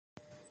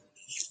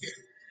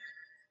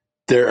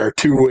There are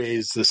two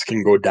ways this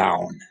can go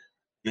down,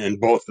 and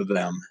both of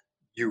them,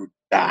 you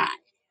die.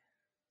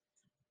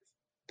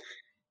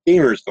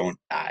 Gamers don't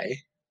die,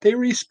 they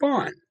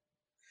respawn.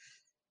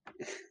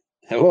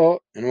 Hello,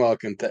 and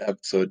welcome to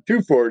episode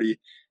 240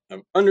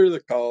 of Under the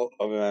Call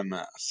of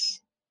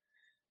MS.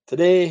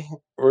 Today,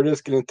 we're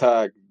just going to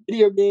talk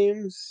video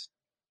games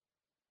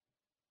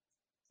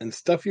and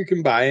stuff you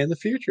can buy in the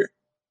future.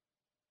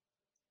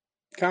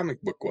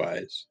 Comic book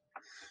wise,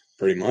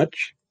 pretty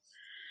much.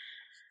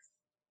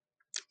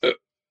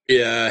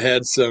 Yeah, I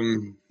had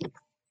some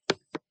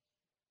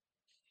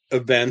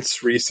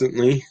events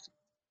recently,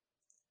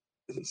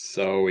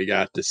 so we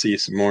got to see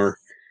some more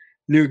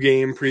new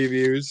game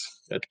previews.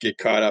 Got to get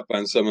caught up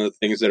on some of the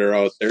things that are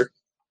out there.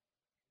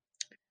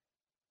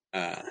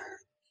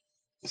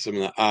 Some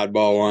of the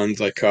oddball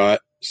ones I caught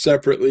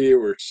separately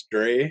were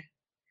Stray.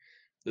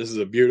 This is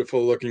a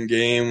beautiful looking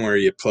game where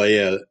you play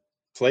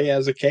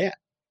as a cat.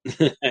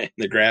 The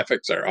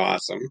graphics are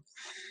awesome.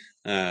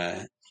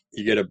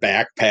 You get a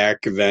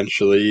backpack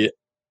eventually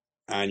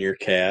on your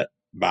cat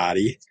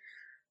body.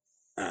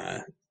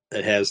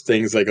 It has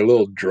things like a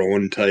little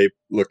drone type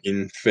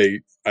looking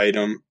fake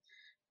item.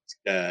 It's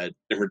got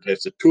different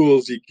types of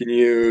tools you can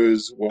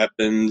use,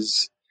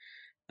 weapons,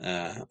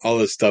 all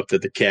the stuff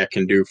that the cat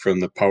can do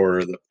from the power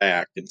of the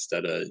pack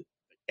instead of the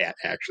cat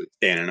actually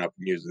standing up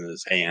and using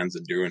his hands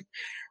and doing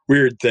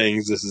weird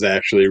things. This is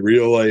actually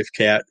real life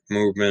cat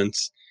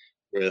movements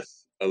with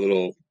a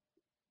little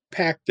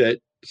pack that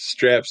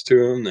straps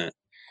to him that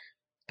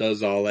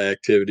does all the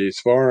activities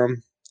for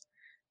him.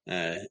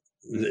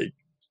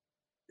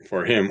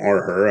 For him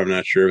or her, I'm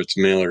not sure if it's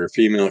male or a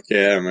female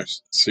cat. I'm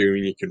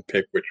assuming you can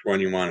pick which one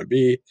you want to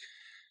be.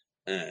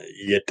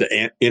 You get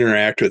to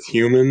interact with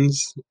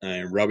humans,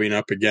 rubbing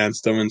up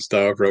against them and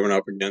stuff, rubbing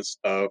up against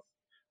stuff,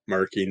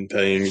 marking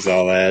things,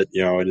 all that.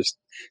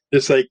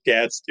 Just like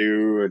cats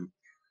do, and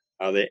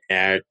how they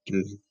act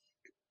and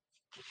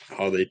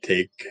how they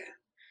take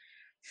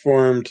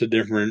form to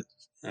different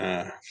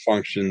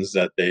functions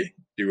that they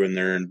do in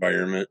their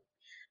environment.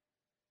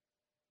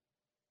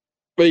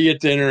 But you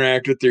get to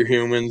interact with your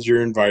humans,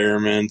 your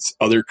environments,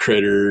 other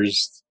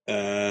critters.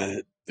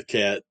 The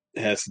cat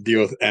has to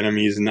deal with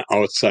enemies in the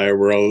outside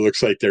world. It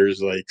looks like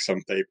there's like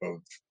some type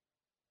of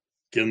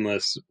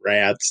skinless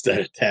rats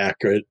that attack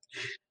it,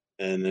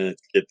 and it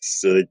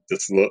gets like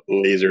this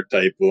laser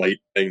type light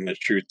thing that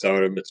shoots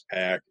out of its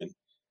pack and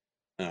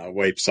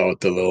wipes out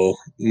the little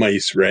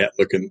mice rat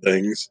looking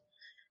things.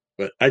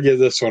 But I give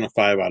this one a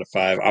 5 out of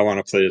 5. I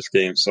want to play this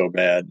game so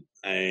bad.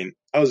 I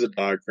was a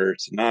dog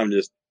person. Now I'm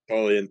just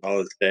totally into all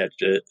this cat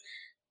shit.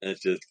 And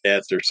it's just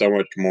cats are so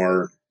much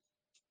more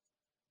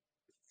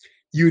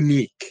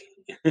unique,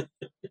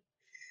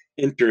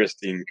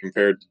 interesting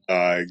compared to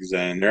dogs.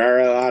 And there are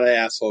a lot of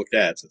asshole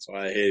cats. That's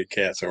why I hated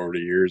cats over the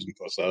years. And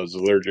plus, I was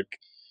allergic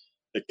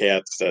to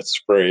cats that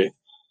spray.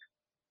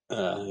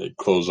 It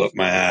close up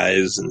my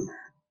eyes. And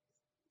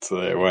so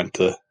I went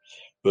to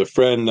with a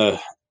friend to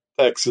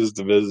Texas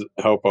to visit,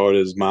 help out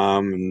his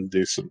mom and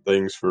do some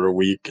things for a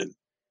week. And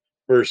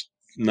first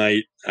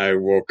night I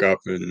woke up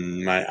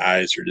and my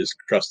eyes were just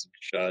crusted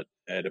shut.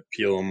 I had to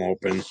peel them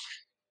open.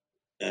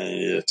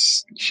 And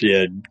she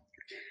had,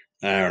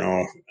 I don't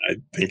know, I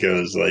think it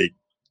was like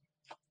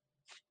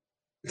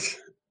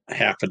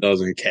half a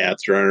dozen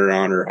cats running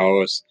around her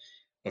house,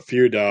 a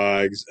few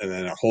dogs, and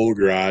then a whole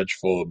garage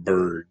full of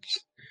birds.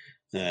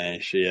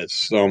 She had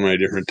so many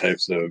different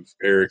types of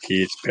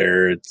parakeets,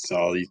 parrots,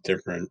 all these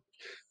different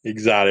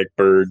exotic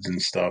birds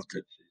and stuff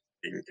that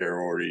she's taken care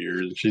of over the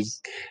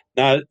years.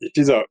 And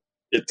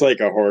it's like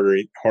a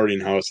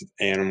hoarding house with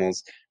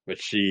animals, but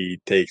she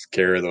takes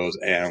care of those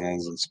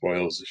animals and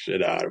spoils the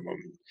shit out of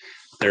them.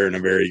 They were in a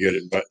very good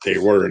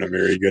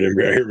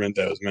environment.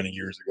 That was many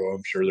years ago.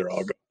 I'm sure they're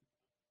all gone.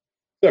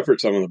 Except for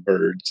some of the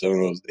birds. Some of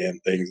those damn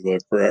things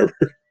live forever.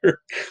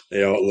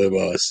 They outlive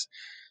us.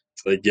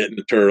 It's like getting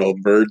a turtle.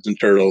 Birds and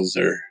turtles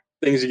are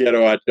things you got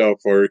to watch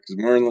out for because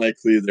more than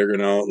likely they're going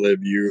to outlive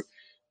you,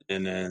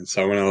 and then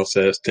someone else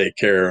has to take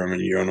care of them,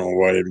 and you don't know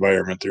what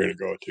environment they're going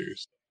to go to.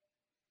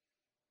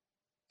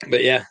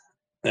 But yeah,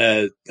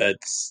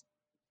 that's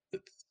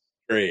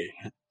great.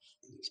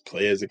 Just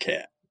play as a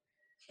cat.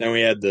 Then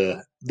we had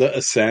the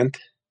Ascent.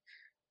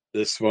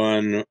 This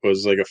one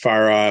was like a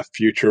far off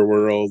future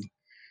world.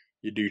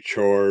 You do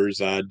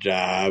chores, odd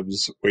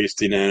jobs,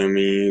 wasting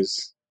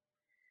enemies.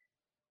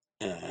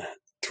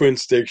 Twin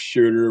stick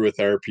shooter with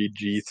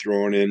RPG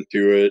thrown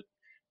into it.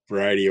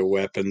 Variety of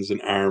weapons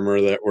and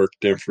armor that work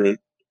different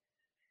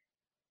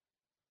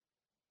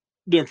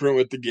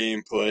with the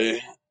gameplay.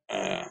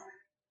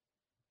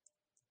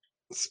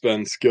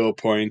 Spend skill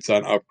points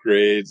on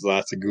upgrades.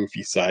 Lots of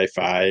goofy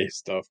sci-fi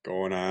stuff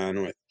going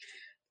on with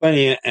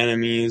plenty of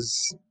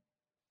enemies.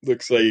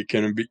 Looks like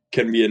it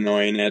can be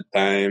annoying at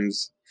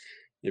times.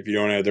 If you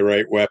don't have the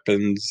right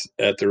weapons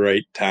at the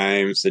right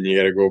times, then you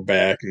got to go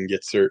back and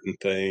get certain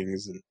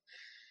things, and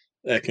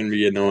that can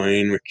be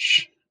annoying,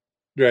 which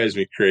drives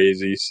me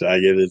crazy. So I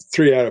give it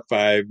 3 out of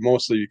 5,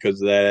 mostly because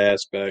of that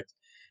aspect.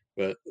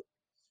 But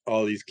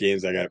all these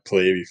games I got to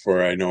play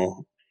before I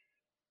know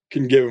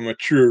can give them a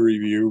true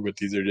review. But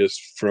these are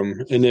just from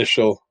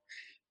initial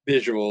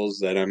visuals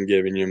that I'm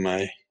giving you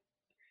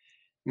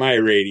my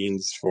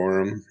ratings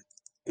for them,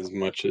 as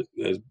much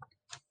as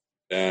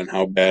and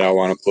how bad I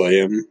want to play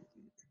them. And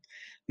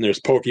there's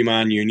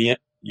Pokemon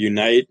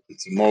Unite.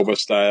 It's a MOBA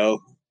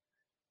style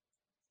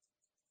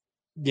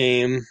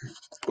game.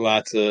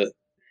 Lots of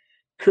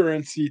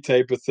currency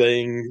type of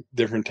thing,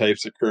 different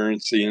types of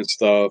currency and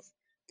stuff,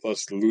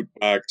 plus the loot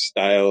box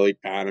style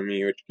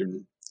economy, which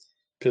can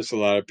piss a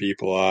lot of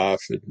people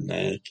off and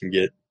it can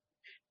get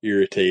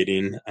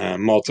irritating.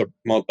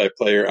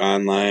 Multiplayer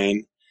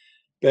online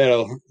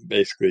battle,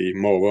 basically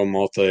MOBA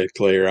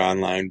multiplayer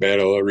online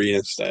battle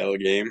arena style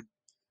game.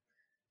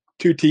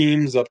 2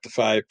 teams, up to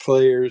 5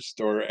 players,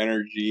 store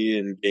energy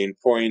and gain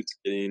points,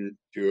 getting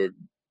to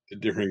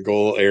different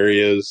goal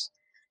areas.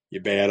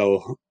 You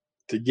battle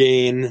to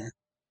gain,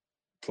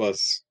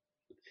 plus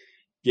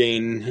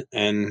gain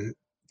and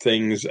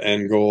things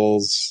and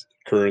goals,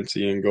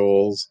 currency and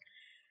goals.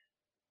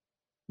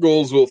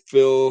 Goals will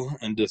fill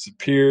and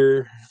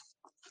disappear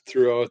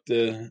throughout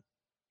the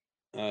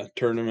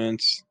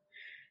tournaments.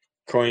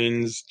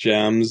 Coins,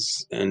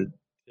 gems, and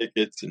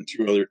tickets and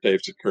 2 other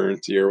types of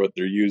currency are what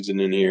they're using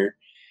in here.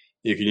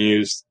 You can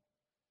use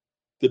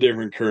the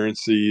different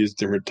currencies,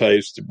 different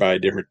types to buy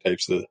different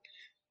types of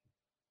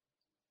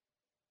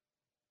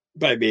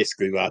buy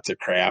basically lots of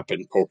crap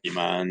and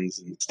Pokemons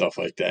and stuff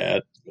like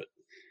that. But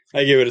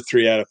I give it a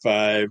 3 out of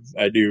 5.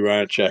 I do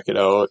want to check it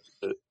out.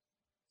 But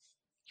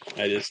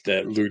I just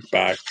that loot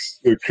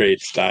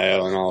crate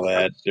style and all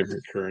that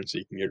different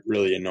currency can get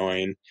really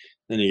annoying.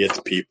 Then you get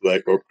the people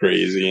that go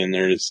crazy and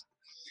they're just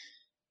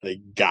like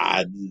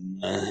God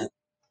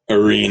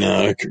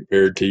arena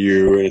compared to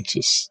you, and it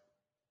just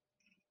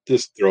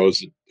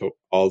throws it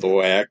all the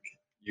whack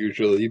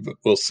usually. But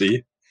we'll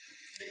see.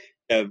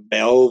 We have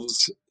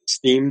Valve's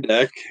Steam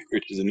Deck,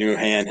 which is a new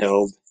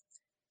handheld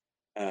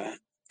uh,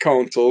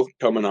 console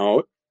coming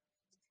out.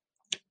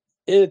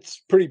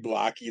 It's pretty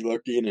blocky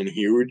looking and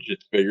huge.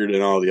 It's bigger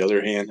than all the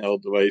other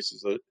handheld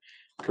devices that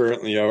are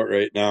currently out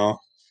right now.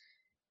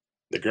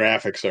 The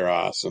graphics are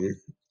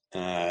awesome.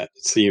 It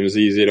seems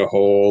easy to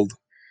hold.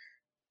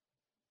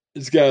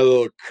 It's got a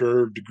little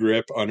curved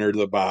grip under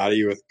the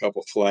body with a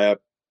couple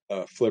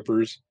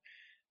flippers,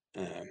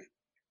 um,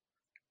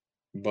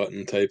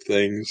 button type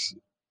things.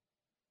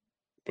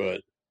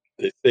 But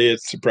they say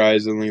it's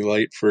surprisingly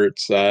light for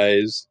its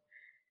size.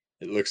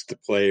 It looks to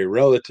play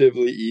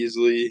relatively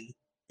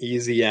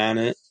easy on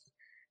it.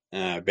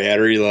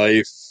 Battery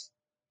life,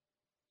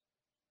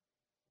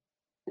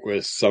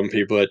 with some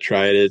people that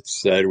tried it,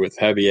 said with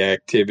heavy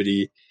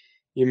activity,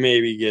 you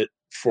maybe get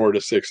 4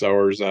 to 6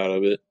 hours out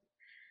of it.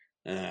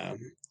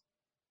 Um,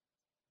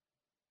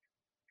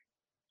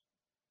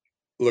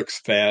 looks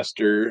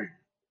faster.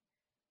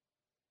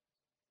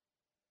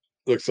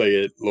 Looks like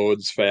it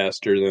loads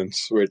faster than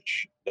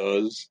Switch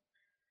does.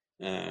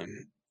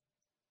 Um,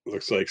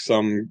 looks like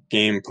some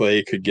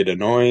gameplay could get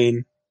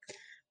annoying,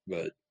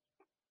 but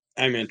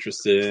I'm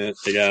interested in it.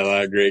 They got a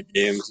lot of great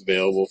games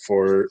available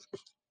for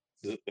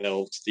the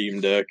Valve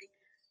Steam Deck.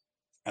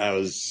 I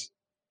was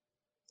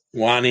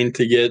wanting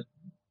to get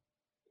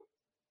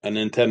a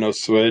Nintendo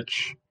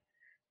Switch,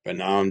 but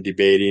now I'm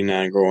debating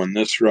on going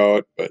this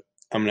route. But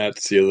I'm gonna have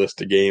to see a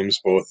list of games,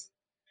 both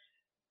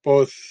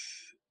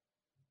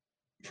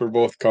for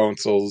both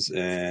consoles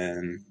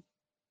and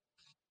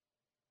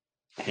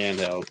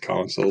handheld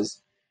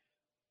consoles,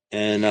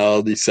 and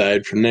I'll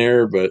decide from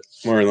there. But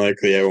more than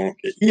likely, I won't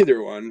get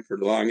either one for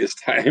the longest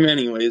time,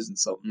 anyways, and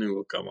something new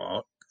will come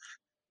out.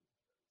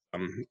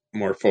 I'm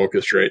more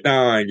focused right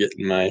now on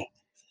getting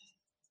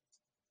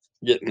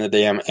the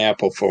damn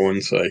Apple phone,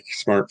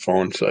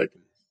 smartphone, so I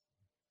can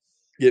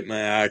get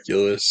my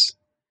Oculus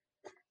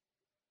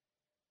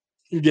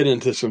and get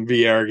into some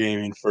VR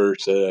gaming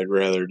first. That I'd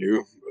rather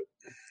do,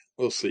 but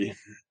we'll see.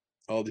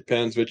 All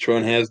depends which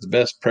one has the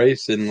best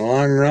price in the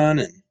long run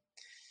and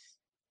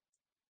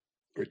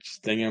which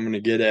thing I'm going to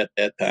get at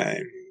that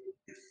time.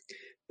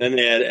 Then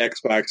they had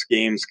Xbox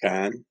Games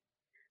Con,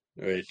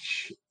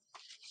 which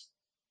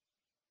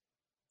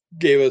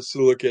gave us a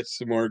look at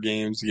some more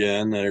games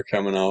again that are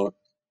coming out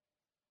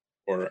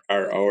or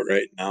are out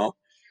right now.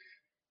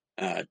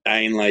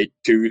 Dying Light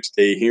 2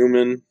 Stay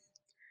Human.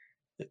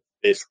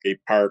 Basically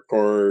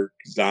parkour,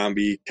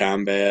 zombie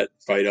combat,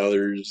 fight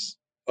other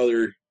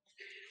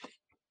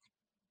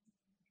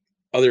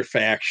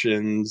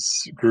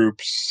factions,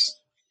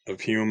 groups of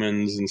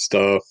humans and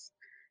stuff,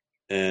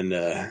 and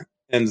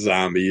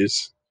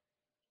zombies.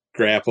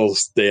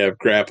 Grapples. They have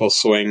grapple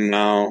swing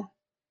now.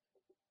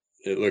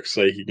 It looks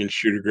like you can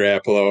shoot a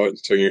grapple out and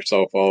swing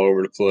yourself all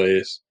over the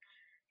place.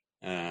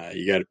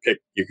 You got to pick.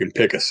 You can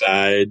pick a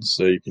side,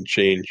 so you can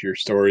change your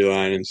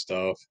storyline and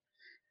stuff.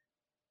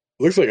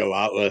 Looks like a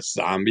lot less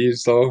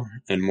zombies though,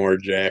 and more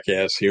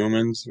jackass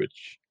humans,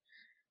 which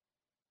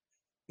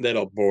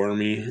that'll bore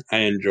me. I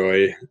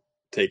enjoy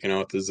taking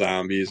out the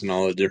zombies and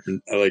all the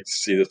different. I like to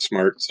see the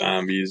smart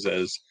zombies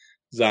as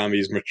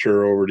zombies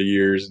mature over the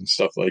years and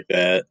stuff like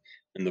that.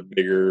 and the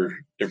bigger,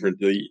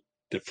 differently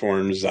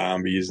deformed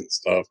zombies and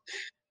stuff.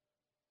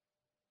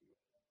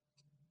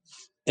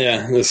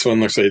 Yeah, this one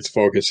looks like it's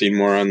focusing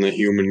more on the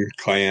human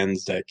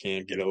clans that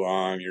can't get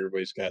along.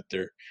 Everybody's got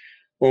their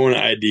own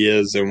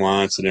ideas and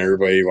wants, and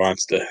everybody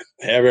wants to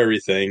have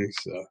everything.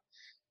 So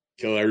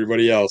kill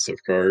everybody else, of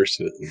course.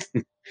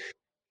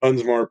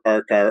 Tons more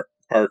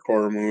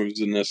parkour moves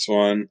in this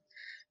one.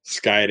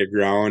 Sky to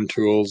ground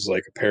tools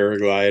like a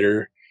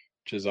paraglider,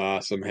 which is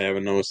awesome.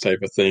 Having those type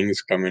of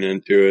things coming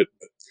into it.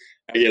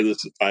 I give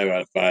this a 5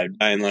 out of 5.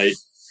 Dying Light,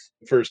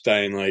 the first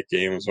Dying Light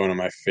game was one of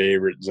my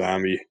favorite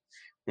zombie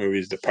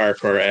movies. The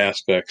parkour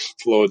aspects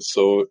flowed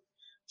so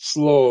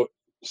slow,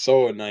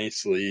 so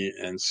nicely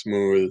and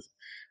smooth.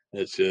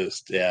 It's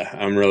just, yeah,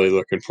 I'm really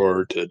looking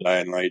forward to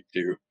Dying Light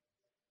 2.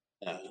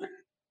 Uh,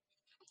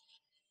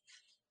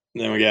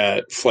 then we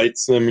got Flight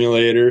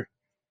Simulator.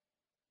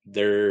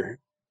 They're,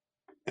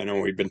 I know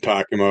we've been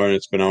talking about it,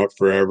 it's been out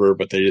forever,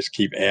 but they just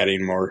keep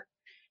adding more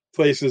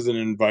places and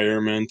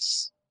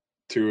environments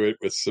to it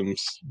with some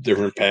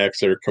different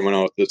packs that are coming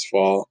out this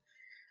fall,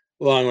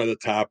 along with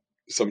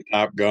some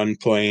Top Gun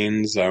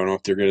planes. I don't know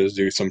if they're going to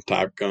do some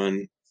Top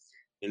Gun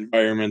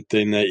environment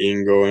thing that you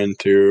can go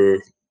into,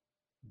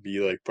 be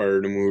like part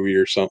of the movie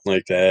or something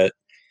like that.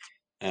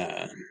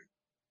 Uh,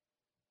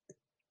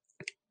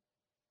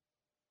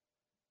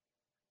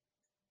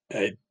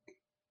 I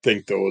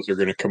think those are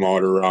going to come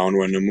out around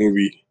when the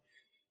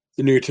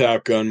new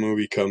Top Gun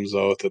movie comes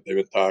out that they've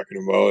been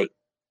talking about.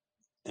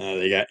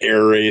 They got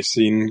air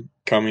racing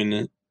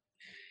coming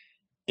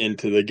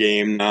into the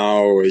game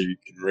now, where you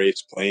can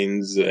race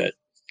planes at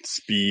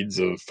speeds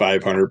of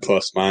 500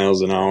 plus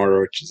miles an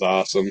hour, which is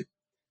awesome.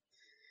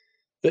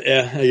 But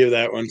yeah, I give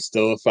that one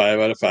still a 5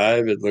 out of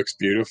 5. It looks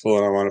beautiful,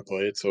 and I want to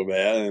play it so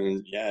bad.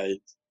 And yeah,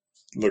 it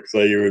looks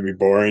like it would be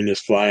boring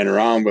just flying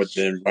around, but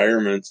the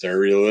environments are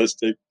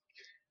realistically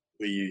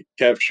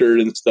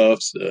captured and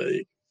stuff. So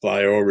you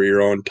fly over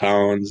your own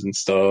towns and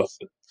stuff.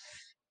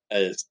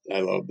 I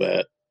love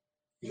that.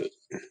 But,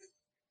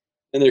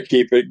 and they're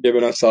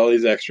giving us all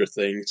these extra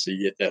things, so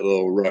you get that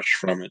little rush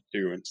from it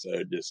too,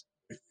 instead of just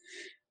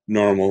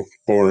normal,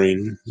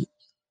 boring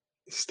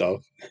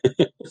stuff.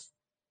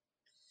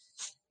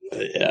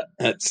 But yeah,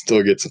 that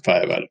still gets a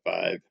 5 out of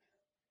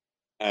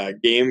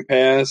 5. Game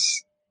Pass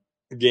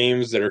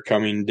games that are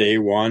coming day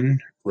one,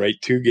 right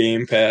to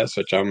Game Pass,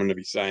 which I'm going to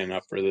be signing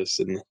up for this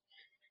in the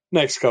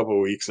next couple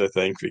of weeks, I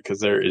think, because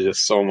there is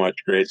just so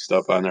much great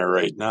stuff on there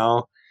right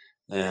now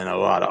and a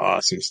lot of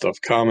awesome stuff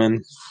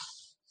coming.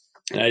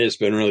 I just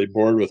been really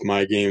bored with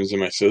my games in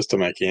my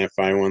system. I can't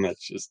find one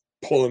that's just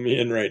pulling me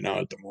in right now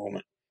at the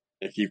moment.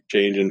 I keep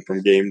changing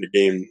from game to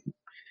game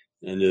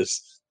and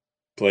just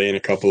playing a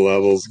couple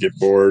levels, get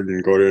bored,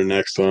 and go to the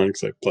next one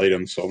because I've played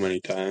them so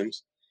many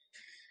times.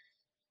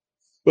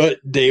 But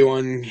day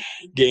one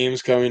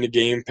games coming to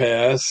Game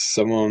Pass.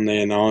 Some of them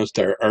they announced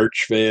are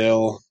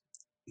Archvale,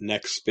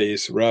 Next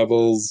Space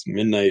Rebels,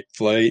 Midnight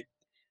Fight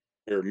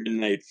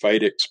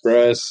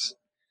Express,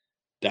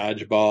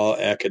 Dodgeball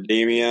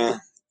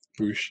Academia,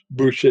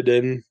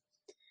 Bushiden,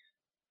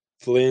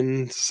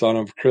 Flynn, Son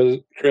of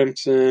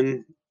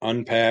Crimson,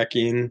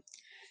 Unpacking,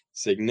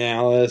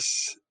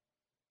 Signalis,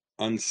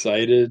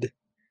 Unsighted,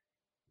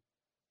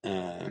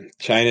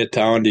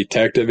 Chinatown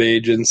Detective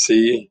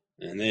Agency,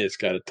 and they just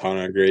got a ton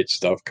of great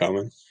stuff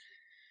coming.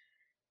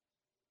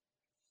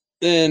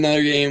 Then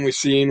another game we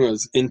seen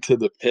was Into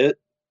the Pit.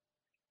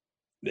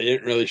 They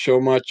didn't really show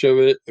much of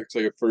it. Looks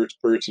like a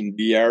first-person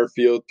VR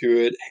feel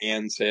to it.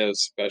 Hands have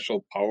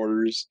special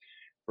powers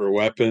for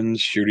weapons,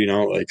 shooting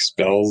out like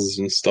spells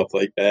and stuff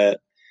like that.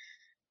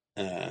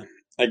 Uh,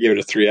 I give it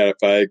a 3 out of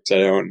 5 because I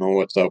don't know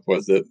what's up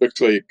with it.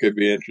 Looks like it could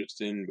be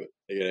interesting, but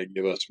they gotta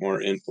give us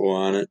more info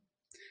on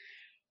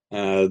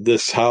it.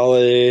 This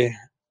holiday,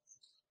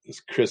 this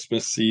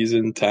Christmas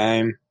season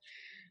time,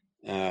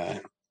 uh,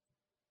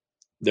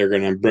 they're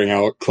gonna bring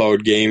out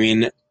cloud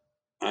gaming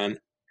on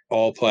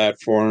all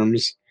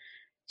platforms.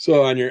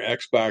 So on your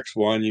Xbox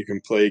One, you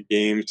can play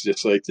games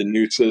just like the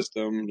new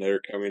system. They're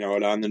coming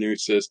out on the new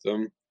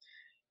system.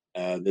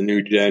 The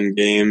new gen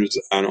games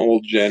on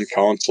old gen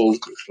consoles,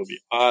 which will be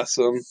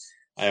awesome.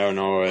 I don't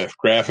know if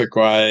graphic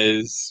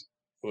wise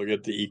we'll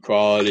get the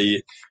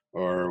equality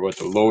or what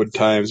the load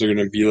times are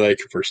going to be like,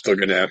 if we're still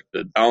going to have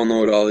to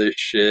download all this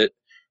shit,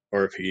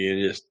 or if you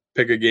can just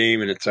pick a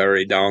game and it's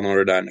already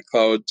downloaded on the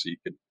cloud so you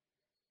can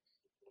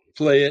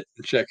play it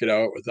and check it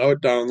out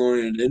without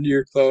downloading it into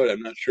your cloud.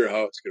 I'm not sure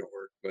how it's going to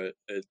work,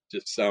 but it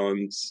just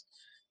sounds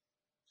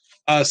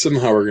awesome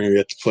how we're going to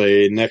get to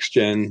play next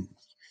gen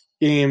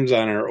games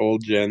on our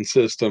old gen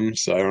system,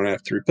 so I don't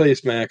have to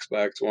replace my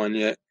Xbox One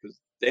yet. Because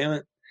damn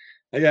it,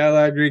 I got a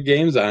lot of great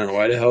games on it.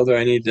 Why the hell do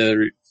I need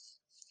to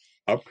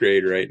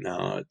upgrade right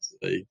now? It's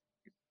like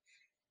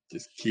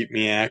just keep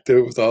me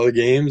active with all the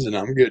games, and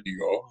I'm good to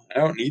go.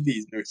 I don't need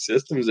these new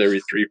systems every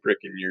 3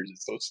 freaking years.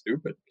 It's so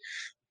stupid.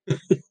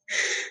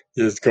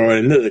 Just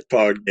going into the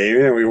cloud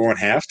gaming, we won't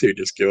have to.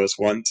 Just give us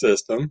one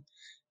system,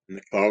 and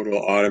the cloud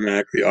will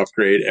automatically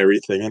upgrade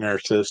everything in our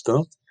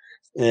system.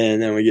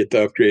 And then we get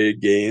the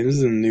upgraded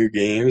games and new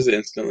games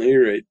instantly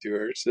right to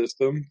our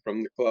system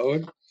from the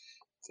cloud.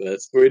 So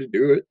that's the way to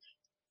do it.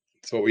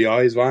 It's what we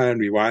always wanted.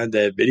 We wanted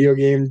that video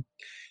game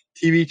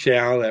TV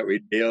channel that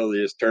we'd be able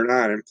to just turn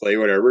on and play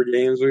whatever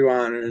games we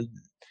wanted.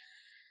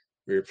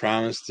 We were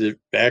promised it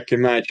back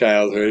in my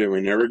childhood, and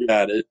we never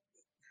got it.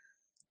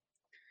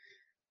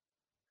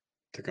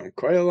 Took them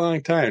quite a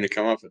long time to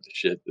come up with the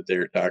shit that they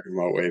were talking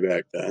about way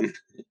back then.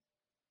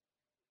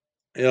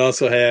 It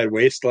also had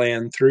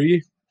Wasteland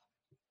 3,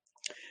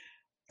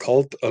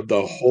 Cult of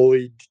the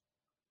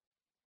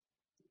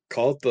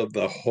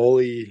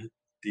Holy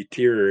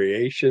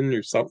Deterioration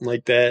or something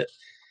like that,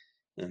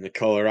 and the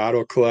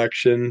Colorado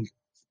Collection.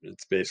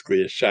 It's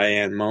basically a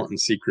Cheyenne Mountain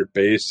secret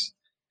base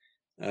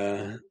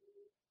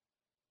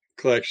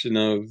collection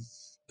of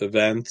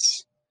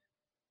events.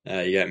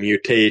 You got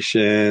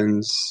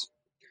mutations,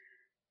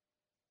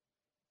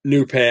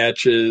 new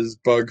patches,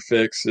 bug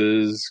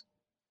fixes.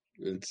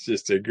 It's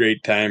just a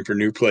great time for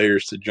new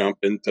players to jump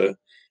into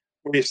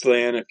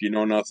Wasteland if you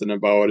know nothing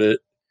about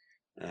it.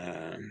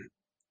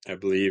 I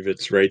believe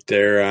it's right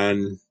there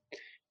on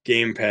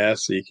Game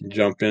Pass, so you can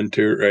jump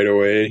into it right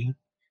away.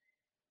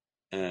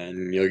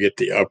 And you'll get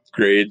the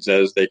upgrades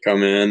as they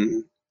come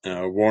in.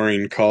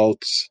 Warring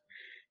cults.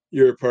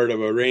 You're a part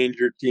of a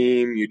ranger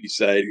team. You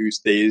decide who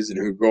stays and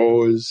who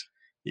goes.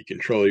 You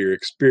control your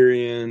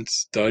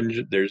experience.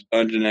 There's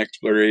dungeon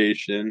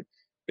exploration,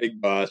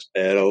 big boss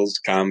battles,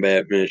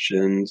 combat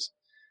missions.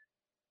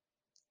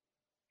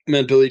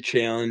 Mentally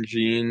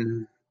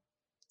challenging.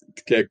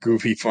 It's got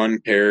goofy, fun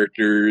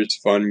characters,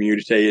 fun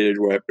mutated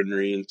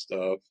weaponry and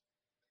stuff.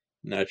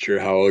 Not sure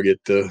how I'll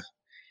get to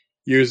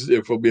use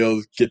if we'll be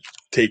able to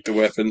take the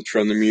weapons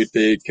from the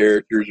mutated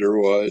characters or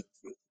what.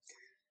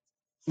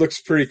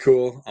 Looks pretty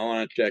cool. I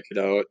want to check it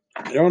out.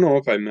 I don't know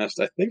if I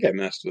think I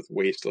messed with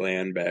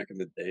Wasteland back in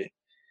the day.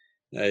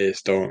 I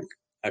just don't.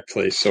 I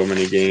play so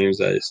many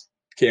games, I just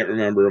can't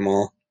remember them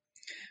all.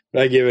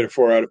 But I give it a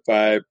 4 out of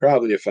 5,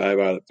 probably a 5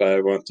 out of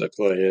 5 once I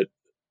play it.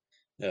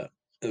 Yeah,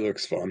 it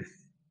looks fun.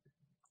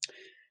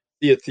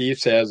 Sea of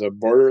Thieves has a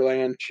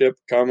Borderland chip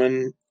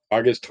coming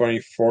August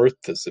 24th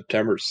to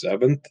September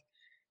 7th.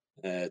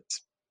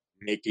 It's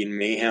making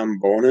mayhem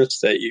bonus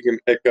that you can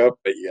pick up,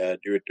 but you gotta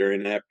do it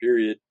during that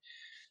period.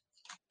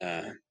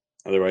 Uh,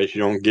 Otherwise,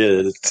 you don't get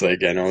it. It's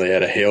like I know they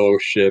had a Halo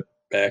ship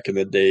back in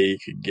the day you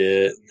could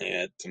get, and they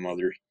had some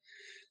other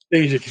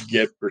things you could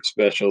get for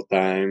special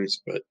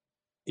times, but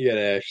you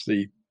gotta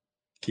actually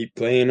keep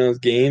playing those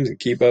games and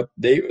keep up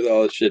to date with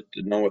all the shit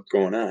to know what's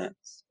going on.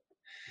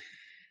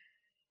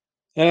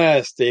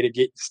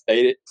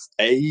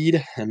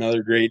 Stayed,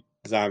 another great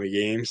zombie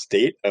game.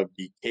 State of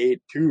Decay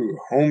 2,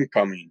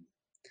 Homecoming.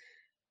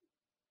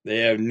 They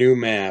have new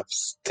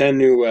maps, 10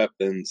 new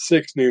weapons,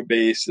 6 new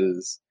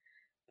bases.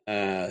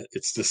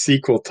 It's the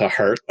sequel to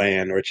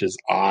Heartland, which is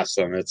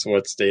awesome. It's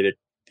what State of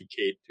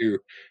Decay 2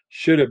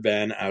 should have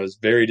been. I was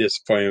very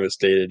disappointed with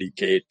State of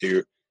Decay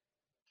 2.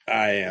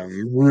 I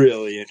am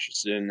really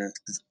interested in this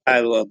because I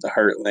love the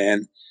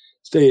Heartland.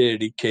 State of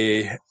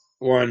Decay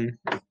 1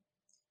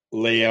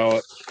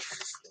 layout,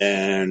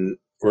 and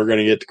we're going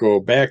to get to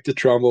go back to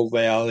Trumbull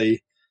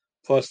Valley.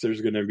 Plus,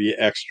 there's going to be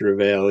extra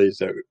valleys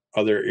that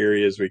other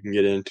areas we can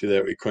get into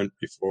that we couldn't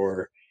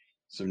before.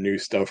 Some new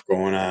stuff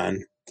going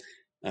on.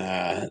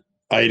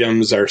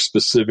 Items are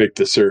specific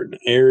to certain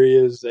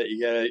areas that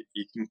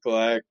you can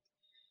collect.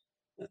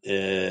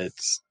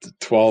 It's the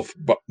 12th.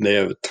 They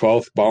have a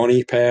 12th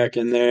bounty pack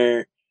in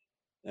there.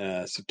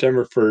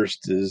 September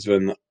 1st is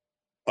when the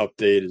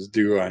update is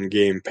due on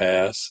Game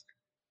Pass.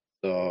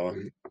 So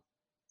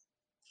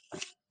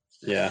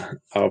yeah,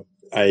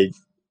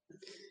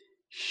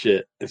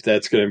 shit, if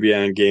that's going to be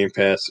on Game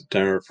Pass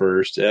September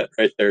 1st, that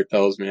right there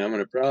tells me I'm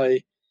going to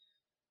probably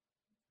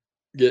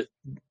get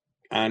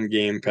on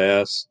Game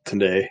Pass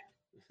today,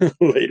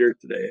 later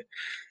today.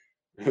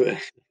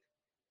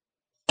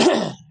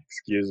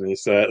 Excuse me.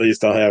 So at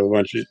least I'll have a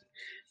bunch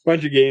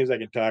of games I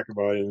can talk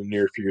about in the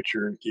near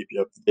future and keep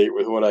you up to date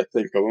with what I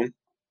think of them.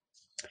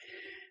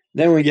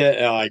 Then we get,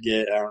 I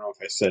don't know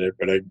if I said it,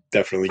 but I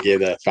definitely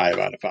gave that a 5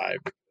 out of 5.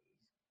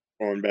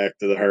 Going back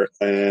to the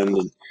Heartland, and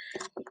I'm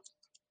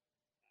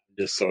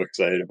just so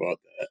excited about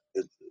that.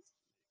 It's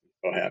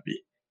so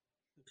happy.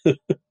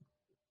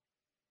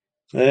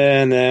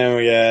 And then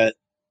we got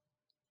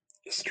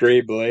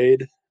Stray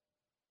Blade.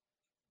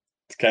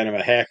 It's kind of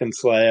a hack and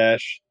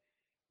slash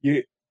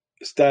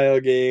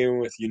style game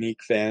with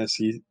unique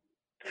fantasy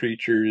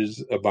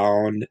creatures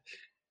abound.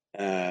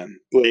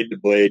 Blade to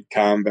blade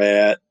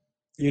combat,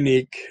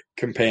 unique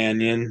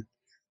companion.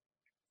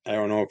 I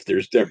don't know if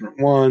there's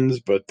different ones,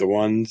 but the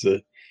ones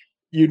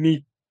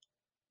unique.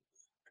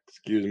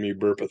 Excuse me,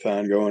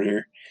 burpathon going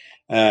here.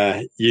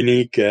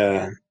 Unique,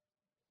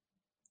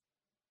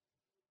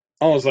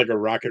 almost like a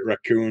Rocket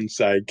Raccoon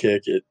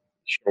sidekick. It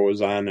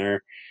shows on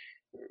there,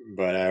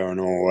 but I don't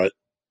know what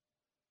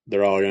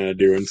they're all gonna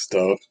do and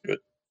stuff. But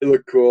it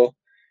looked cool.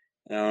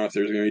 I don't know if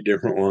there's gonna be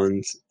different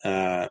ones.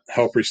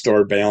 Help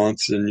restore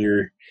balance in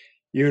your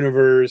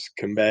universe,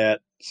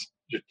 combat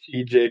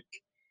strategic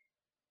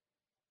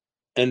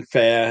and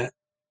fast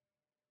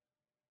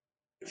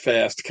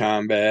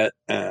combat.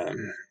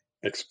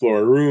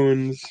 Explore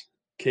ruins,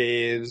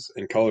 caves,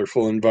 and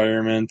colorful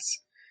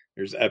environments.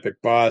 There's epic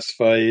boss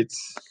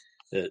fights.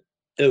 It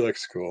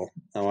looks cool.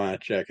 I want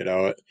to check it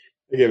out.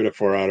 I give it a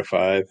 4 out of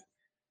 5.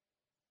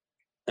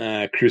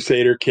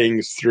 Crusader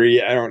Kings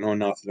 3. I don't know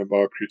nothing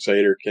about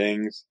Crusader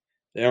Kings.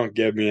 They don't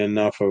give me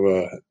enough of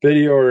a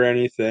video or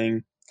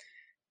anything,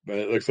 but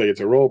it looks like it's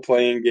a role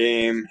playing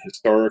game,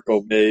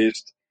 historical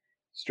based,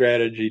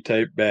 strategy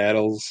type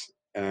battles,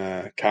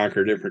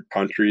 conquer different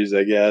countries,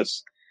 I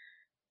guess.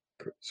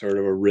 Sort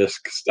of a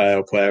Risk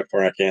style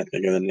platform. I can't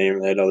think of the name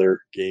of that other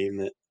game,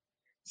 that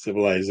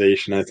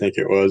Civilization, I think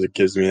it was. It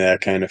gives me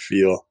that kind of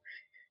feel.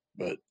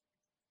 But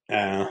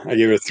I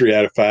give it a 3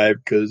 out of 5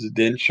 because it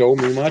didn't show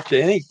me much of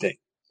anything.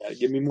 Gotta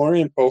give me more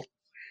info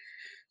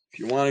if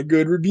you want a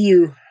good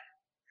review.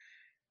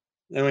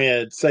 Then we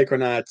had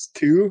Psychonauts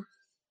 2.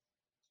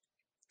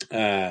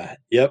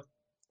 Yep,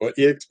 what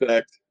you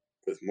expect,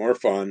 with more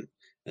fun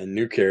and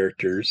new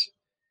characters.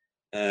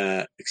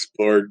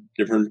 Explored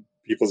different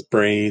people's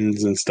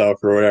brains and stuff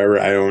or whatever.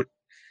 I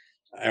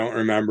don't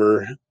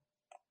remember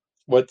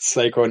what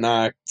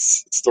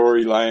Psychonauts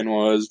storyline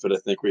was, but I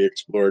think we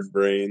explored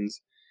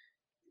brains,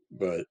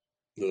 but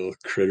little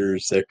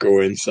critters that go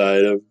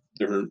inside of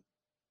different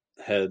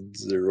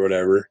heads or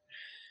whatever.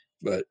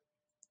 But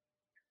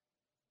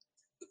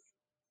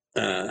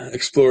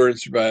explore and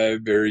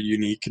survive very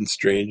unique and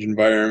strange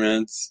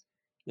environments.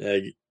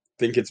 I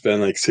think it's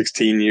been like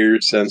 16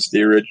 years since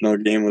the original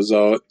game was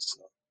out. So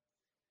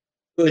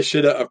really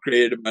should have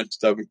upgraded a bunch of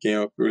stuff and came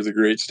up with a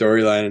great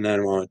storyline in that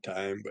amount of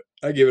time. But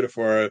I give it a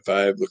 4 out of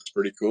 5. Looks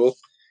pretty cool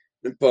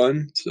and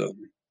fun, so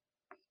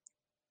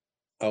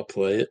I'll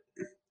play it.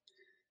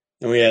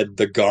 And we had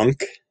The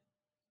Gunk,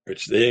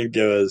 which they didn't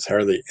give us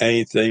hardly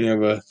anything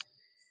of a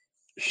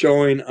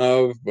showing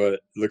of, but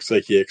it looks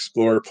like you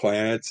explore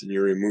planets and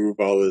you remove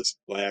all this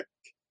black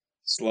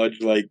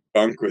sludge-like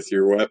gunk with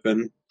your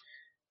weapon.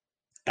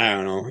 I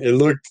don't know. It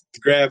looked,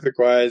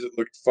 graphic-wise, it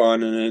looked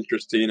fun and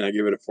interesting. I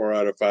give it a 4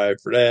 out of 5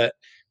 for that.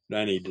 But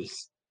I need to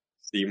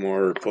see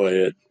more or play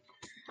it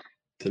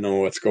to know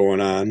what's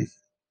going on.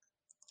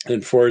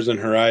 And Forza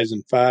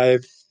Horizon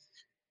 5,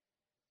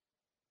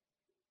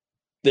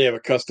 they have a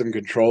custom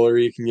controller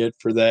you can get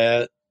for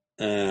that.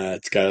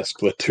 It's got a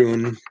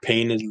Splatoon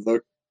painted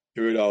look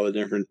to it, all the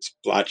different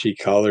splotchy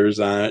colors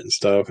on it and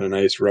stuff, and a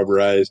nice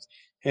rubberized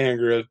hand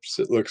grips,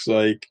 it looks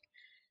like.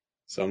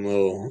 Some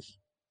little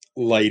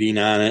lighting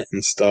on it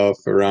and stuff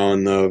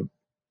around the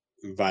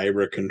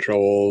Vibra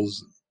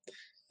controls.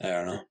 I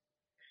don't know.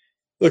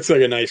 Looks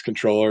like a nice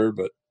controller,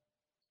 but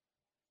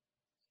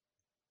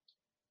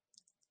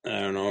I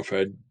don't know if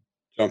I'd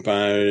jump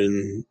on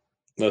it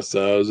unless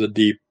I was a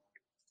deep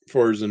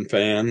Forza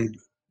fan.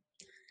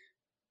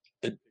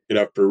 I'd pick it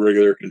up for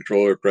regular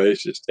controller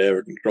price just to have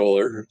a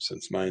controller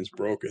since mine's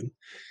broken.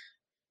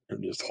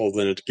 I'm just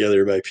holding it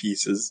together by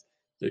pieces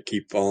that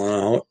keep falling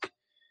out.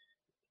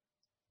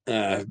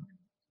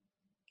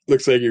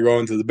 Looks like you're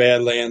going to the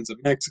Badlands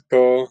of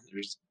Mexico.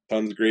 There's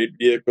tons of great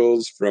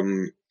vehicles,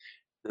 from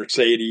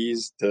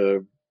Mercedes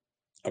to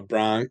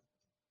a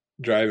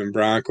driving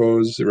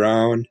Broncos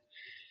around,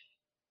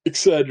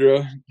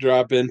 etc.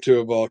 Drop into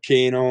a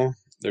volcano.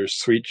 There's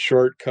sweet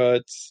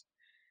shortcuts,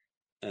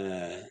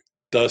 uh,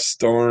 dust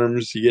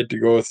storms you get to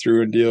go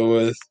through and deal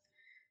with.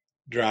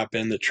 Drop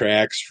in the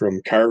tracks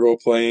from cargo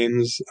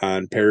planes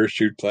on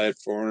parachute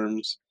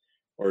platforms,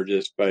 or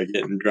just by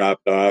getting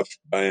dropped off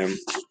by them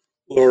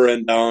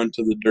lowering down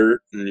to the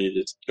dirt and you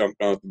just jump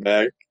out the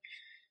back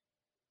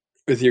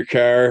with your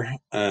car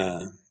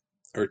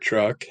or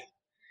truck.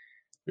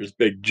 There's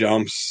big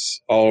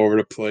jumps all over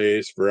the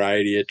place,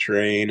 variety of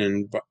terrain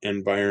and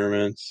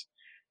environments.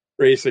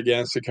 Race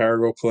against a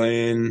cargo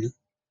plane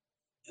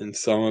in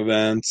some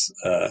events.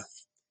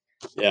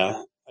 Yeah,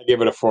 I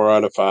give it a 4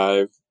 out of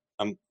 5.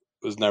 I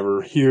was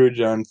never huge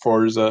on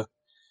Forza.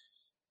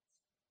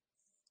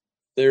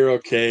 They're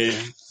okay,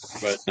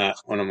 but not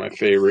one of my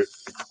favorite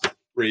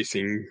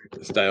racing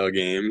style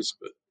games.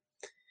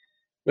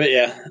 But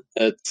yeah,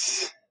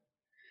 that's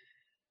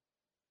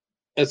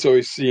what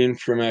we've seen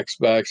from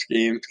Xbox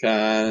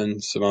Gamescom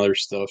and some other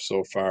stuff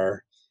so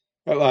far.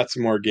 Got lots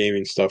of more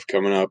gaming stuff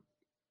coming up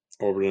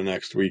over the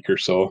next week or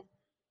so,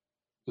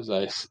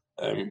 because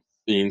I'm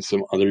seeing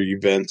some other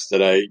events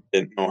that I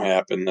didn't know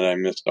happened that I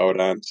missed out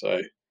on. So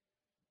I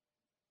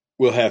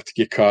will have to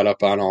get caught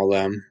up on all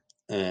them,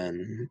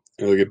 and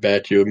we'll get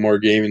back to you with more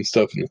gaming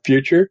stuff in the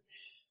future.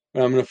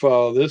 But I'm going to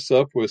follow this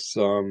up with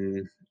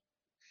some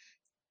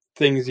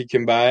things you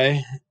can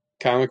buy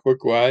comic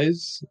book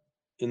wise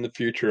in the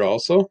future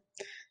also.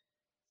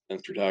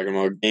 Since we're talking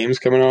about games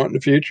coming out in the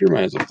future,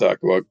 might as well talk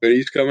about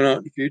goodies coming out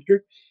in the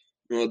future.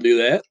 And we'll do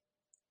that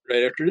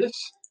right after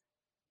this.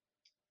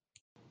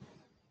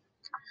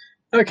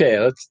 Okay,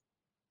 let's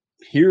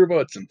hear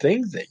about some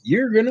things that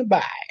you're going to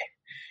buy.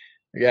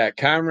 We got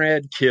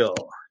Comrade Kill,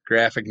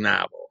 graphic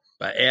novel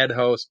by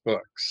AdHouse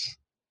Books.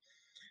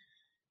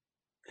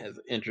 Has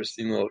an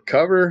interesting little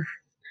cover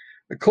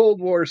A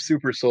Cold War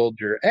super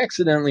soldier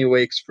accidentally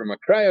wakes from a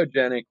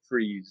cryogenic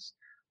freeze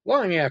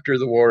long after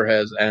the war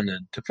has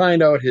ended to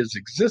find out his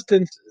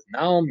existence is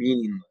now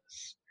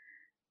meaningless.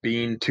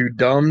 Being too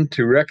dumb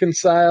to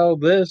reconcile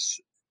this,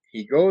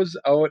 he goes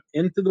out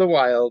into the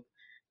wild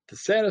to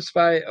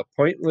satisfy a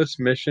pointless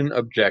mission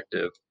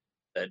objective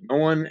that no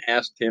one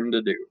asked him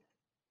to do.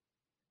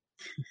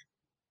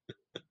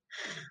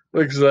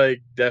 Looks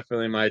like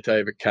definitely my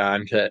type of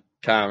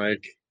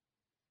comic.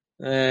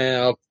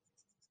 I'll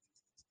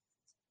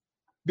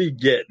be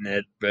getting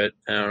it, but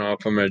I don't know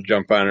if I'm going to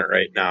jump on it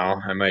right now.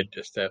 I might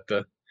just have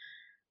to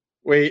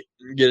wait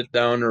and get it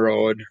down the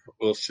road.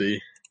 We'll see.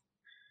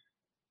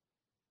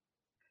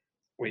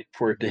 Wait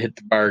for it to hit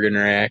the bargain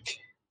rack.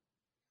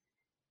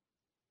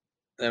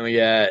 Then we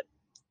got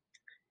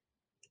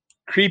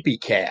Creepy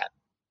Cat,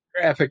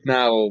 graphic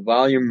novel,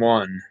 volume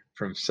 1,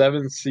 from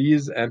Seven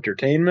Seas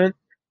Entertainment.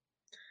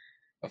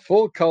 A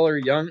full-color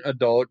young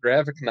adult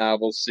graphic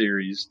novel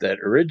series that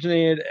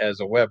originated as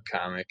a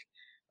webcomic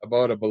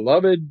about a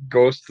beloved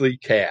ghostly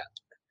cat.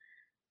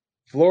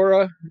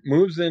 Flora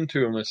moves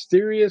into a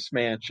mysterious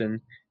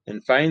mansion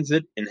and finds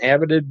it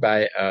inhabited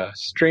by a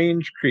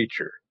strange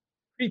creature,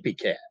 Creepy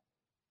Cat.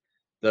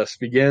 Thus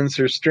begins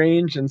her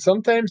strange and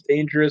sometimes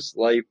dangerous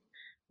life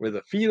with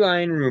a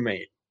feline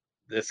roommate.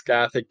 This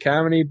gothic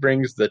comedy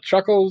brings the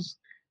chuckles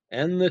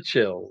and the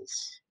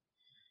chills.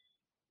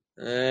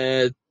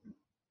 I'll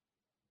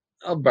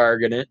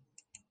bargain it.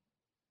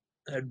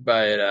 I'd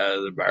buy it out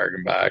of the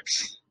bargain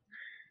box.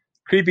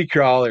 Creepy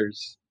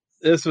Crawlers.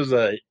 This was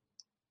a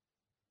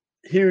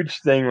huge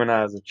thing when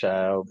I was a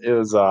child. It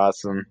was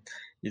awesome.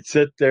 You'd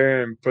sit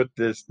there and put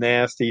this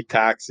nasty,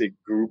 toxic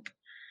goop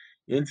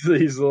into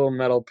these little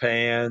metal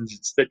pans.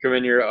 You'd stick them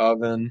in your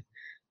oven.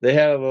 They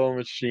had a little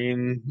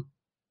machine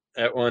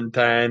at one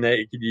time that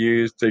you could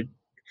use to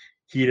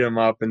heat them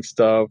up and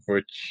stuff,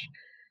 which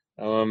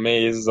I'm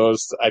amazed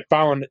those. I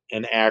found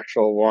an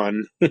actual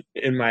one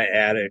in my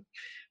attic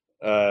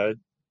a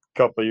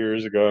couple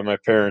years ago in my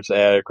parents'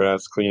 attic when I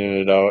was cleaning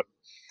it out,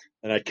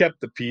 and I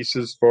kept the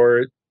pieces for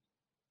it.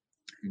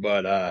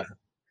 But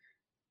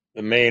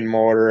the main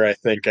motor, I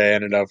think I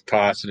ended up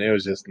tossing. It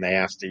was just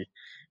nasty.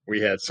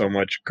 We had so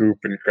much goop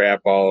and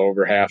crap all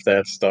over half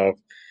that stuff,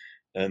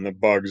 and the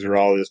bugs were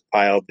all just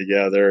piled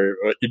together.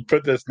 You'd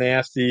put this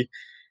nasty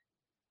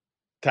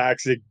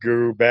toxic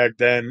goo. Back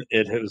then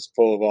it was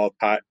full of all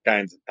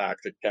kinds of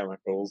toxic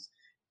chemicals,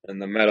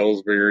 and the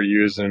metals we were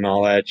using and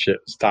all that shit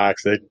was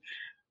toxic.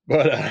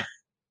 But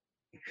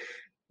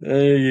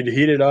you'd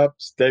heat it up,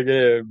 stick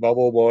it in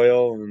bubble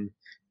boil, and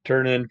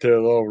turn into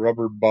little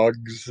rubber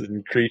bugs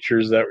and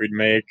creatures that we'd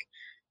make.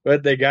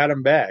 But they got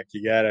them back.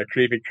 You got a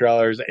Creepy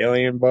Crawler's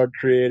alien bug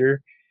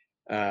creator,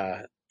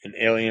 an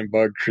alien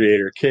bug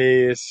creator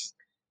case,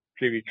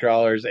 Creepy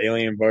Crawler's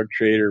alien bug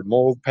creator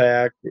mold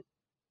pack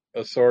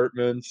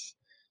assortments.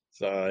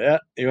 So yeah,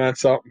 you want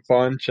something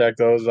fun? Check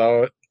those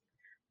out.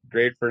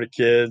 Great for the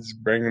kids.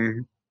 Bring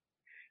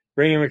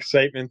them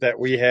excitement that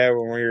we had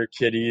when we were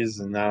kiddies,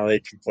 and now they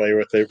can play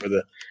with it with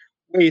a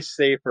way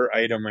safer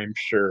item, I'm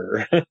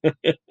sure.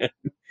 They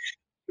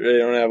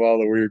don't have all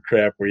the weird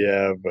crap we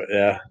have, but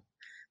yeah,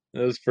 it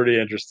was pretty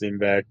interesting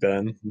back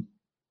then.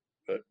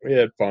 But we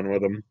had fun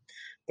with them.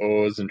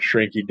 Those and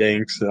shrinky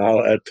dinks and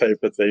all that type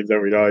of thing that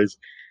we'd always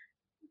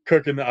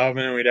cook in the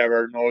oven, and we'd have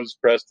our nose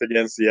pressed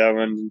against the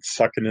oven,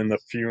 sucking in the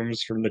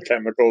fumes from the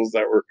chemicals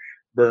that were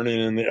burning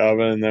in the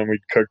oven, and then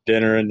we'd cook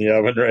dinner in the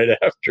oven right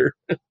after.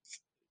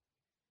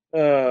 We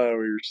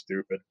were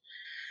stupid.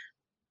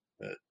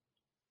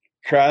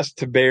 Cross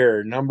to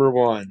Bear,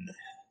 #1.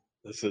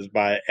 This is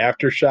by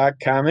Aftershock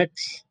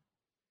Comics.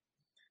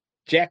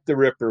 Jack the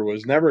Ripper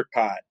was never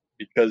caught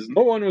because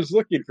no one was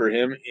looking for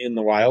him in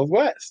the Wild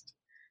West.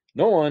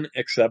 No one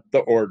except the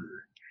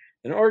Order,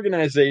 an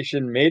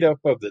organization made up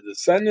of the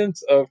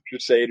descendants of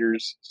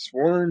crusaders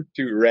sworn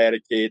to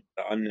eradicate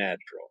the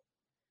unnatural.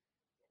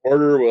 The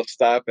Order will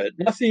stop at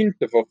nothing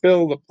to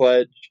fulfill the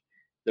pledge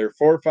their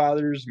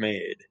forefathers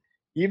made,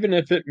 even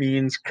if it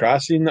means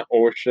crossing the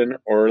ocean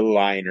or a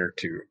line or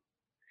two.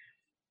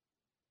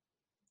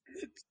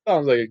 It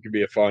sounds like it could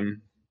be a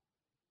fun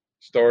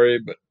story,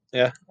 but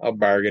yeah, I'll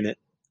bargain it.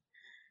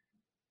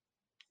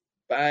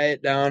 Buy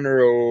it down the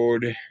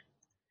road.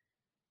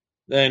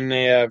 Then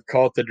they have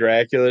Cult of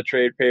Dracula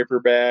trade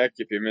paperback.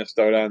 If you missed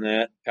out on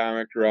that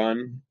comic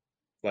run,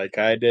 like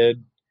I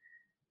did,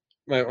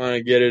 might want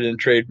to get it in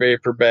trade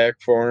paperback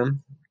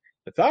form.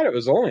 I thought it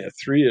was only a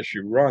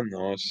 3-issue run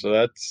though, so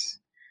that's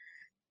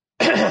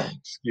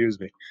excuse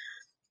me.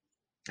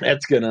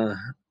 That's gonna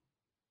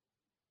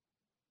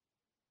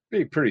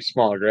be a pretty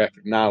small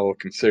graphic novel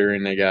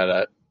considering they got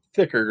a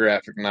thicker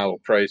graphic novel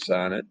price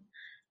on it.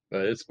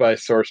 But it's by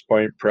Source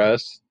Point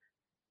Press.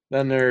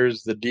 Then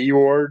there's the D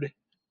Ward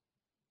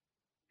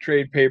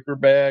trade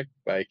paperback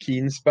by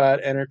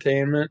Keenspot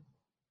Entertainment.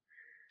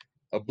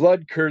 A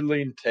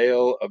blood-curdling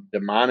tale of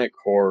demonic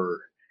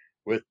horror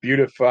with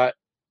beautifully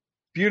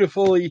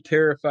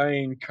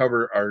terrifying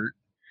cover art.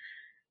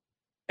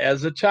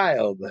 As a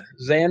child,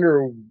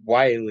 Xander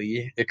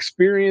Wiley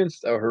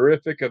experienced a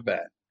horrific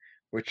event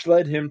which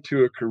led him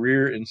to a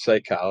career in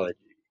psychology.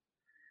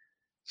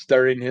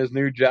 Starting his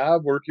new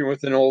job working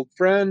with an old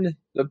friend,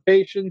 the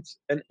patients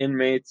and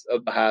inmates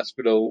of the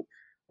hospital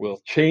will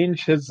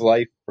change his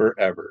life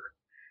forever.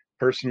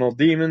 Personal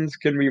demons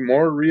can be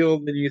more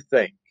real than you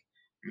think.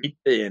 Meet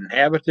the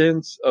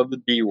inhabitants of the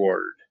D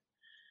Ward.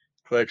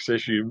 Collects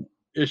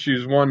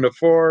issues 1 to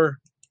 4.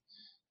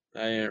 I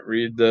didn't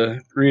read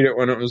it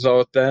when it was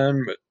out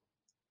then, but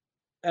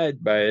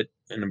I'd buy it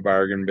in a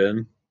bargain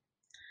bin.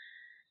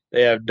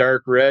 They have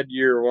Dark Red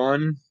Year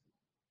 1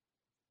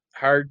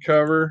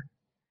 hardcover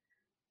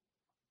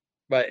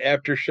by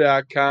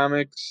Aftershock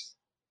Comics.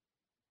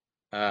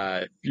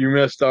 If you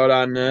missed out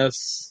on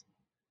this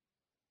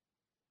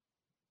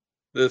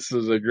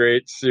is a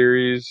great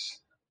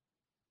series.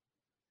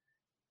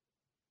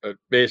 But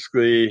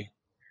basically,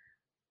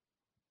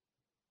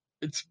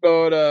 it's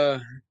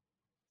about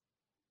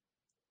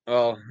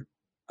well,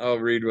 I'll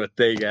read what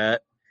they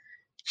got.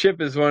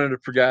 Chip is one of the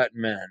forgotten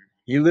men.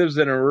 He lives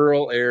in a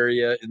rural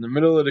area in the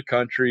middle of the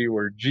country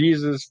where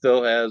Jesus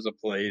still has a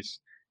place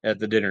at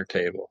the dinner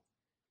table,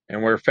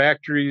 and where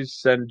factories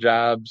send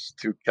jobs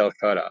to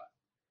Calcutta.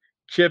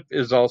 Chip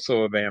is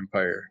also a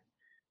vampire.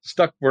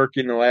 Stuck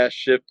working the last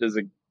shift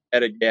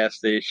at a gas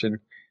station,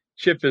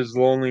 Chip is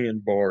lonely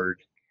and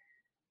bored.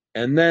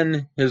 And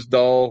then his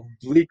dull,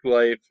 bleak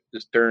life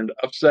is turned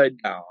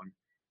upside down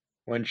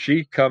when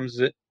she comes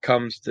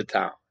to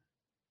town.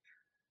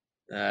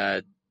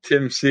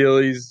 Tim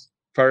Seeley's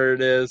part of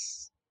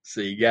this,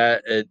 so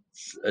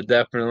it's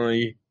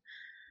definitely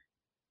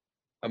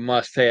a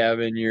must-have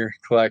in your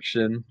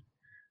collection.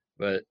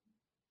 But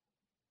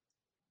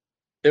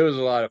it was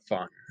a lot of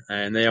fun,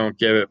 and they don't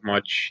give it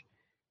much.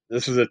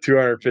 This is a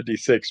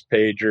 256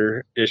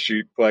 pager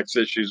issue, collects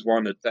issues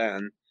 1 to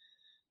 10.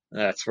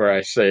 That's where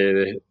I say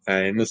that.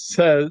 And this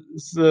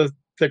is a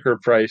thicker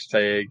price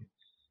tag,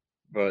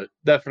 but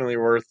definitely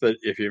worth it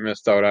if you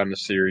missed out on the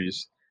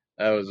series.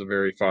 That was a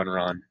very fun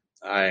run.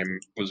 I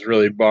was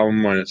really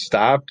bummed when it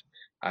stopped.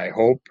 I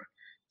hope,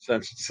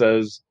 since it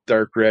says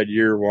Dark Red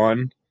Year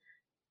 1,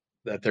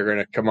 that they're going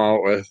to come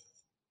out with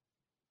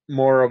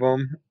more of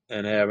them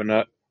and have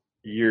a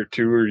year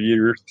 2 or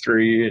year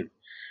 3 and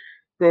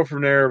go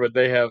from there. But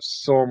they have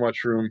so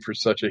much room for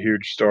such a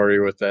huge story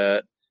with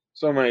that.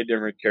 So many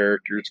different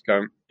characters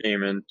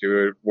came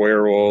into it,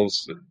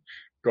 werewolves and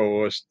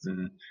ghosts,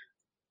 and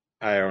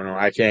I don't know,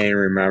 I can't even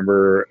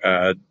remember,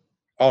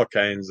 all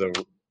kinds of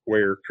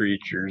were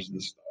creatures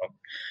and stuff.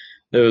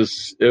 It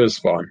was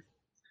fun.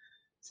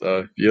 So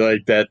if you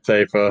like that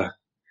type of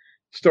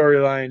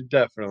storyline,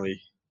 definitely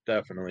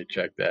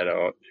check that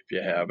out if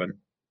you haven't.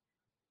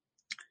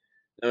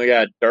 Then we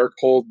got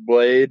Darkhold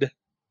Blade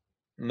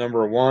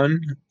 #1.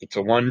 It's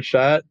a one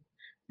shot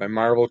by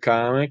Marvel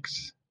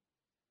Comics.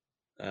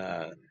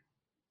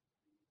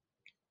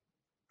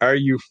 Are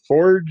you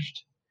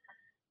forged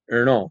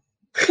or no?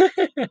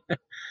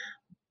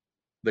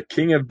 The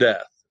King of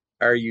Death.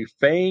 Are you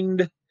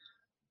fanged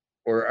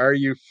or are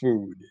you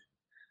food?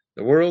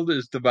 The world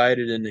is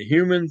divided into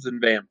humans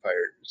and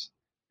vampires,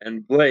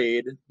 and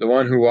Blade, the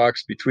one who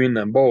walks between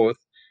them both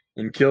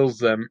and kills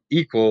them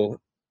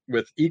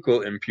with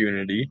equal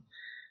impunity.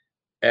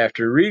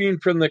 After reading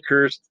from the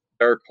cursed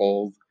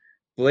Darkhold,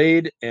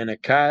 Blade and a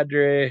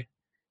cadre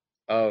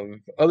of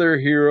other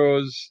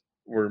heroes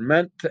were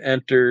meant to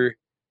enter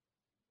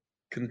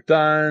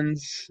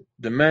Chthon's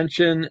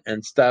dimension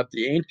and stop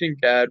the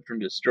ancient god from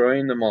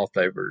destroying the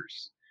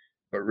multiverse.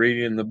 But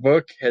reading the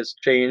book has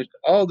changed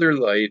all their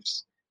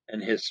lives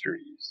and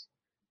histories.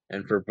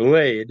 And for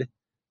Blade,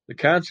 the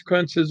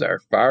consequences are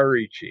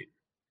far-reaching.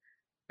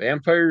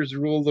 Vampires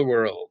rule the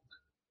world,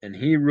 and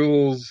he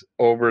rules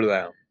over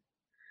them.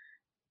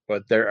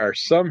 But there are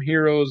some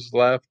heroes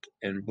left,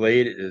 and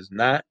Blade is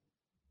not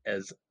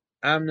as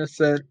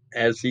omniscient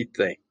as he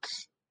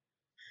thinks.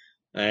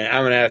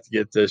 I'm going to have to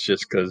get this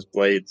just because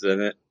Blade's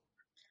in it.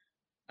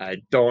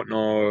 I don't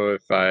know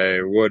if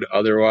I would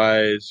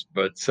otherwise,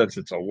 but since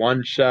it's a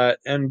one-shot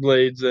and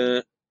Blade's in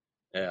it,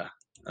 yeah,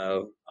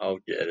 I'll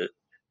get it.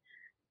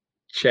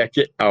 Check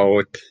it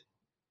out.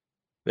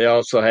 They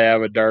also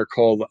have a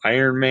Darkhold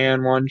Iron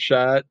Man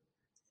one-shot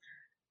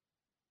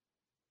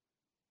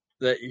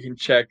that you can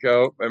check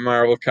out by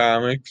Marvel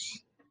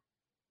Comics.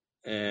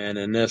 And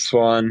in this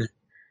one,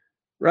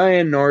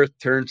 Ryan North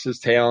turns his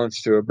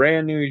talents to a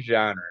brand new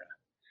genre.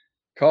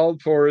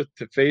 Called forth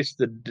to face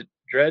the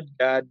dread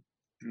god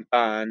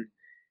Chthon,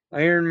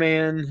 Iron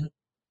Man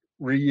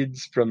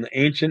reads from the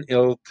ancient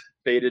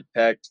ill-fated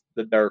text,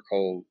 the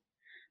Darkhold,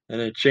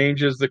 and it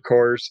changes the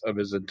course of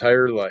his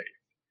entire life.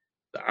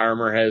 The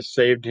armor has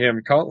saved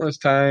him countless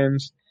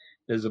times,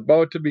 is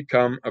about to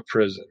become a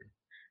prison,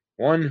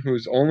 one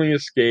whose only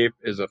escape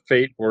is a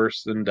fate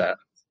worse than death.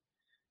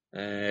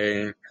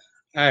 And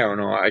I don't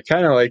know, I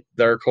kind of like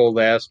the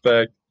Darkhold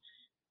aspect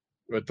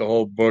with the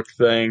whole book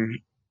thing,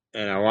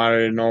 and I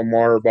wanted to know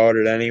more about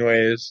it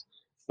anyways.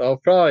 So I'll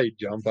probably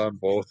jump on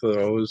both of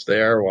those.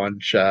 They are one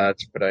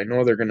shots, but I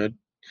know they're going to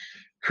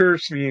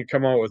curse me and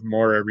come out with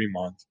more every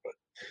month. But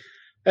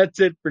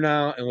that's it for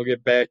now, and we'll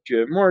get back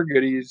to more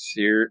goodies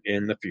here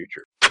in the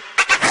future.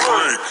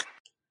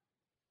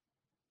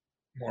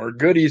 More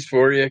goodies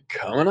for you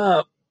coming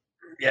up.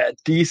 Yeah,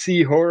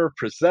 DC Horror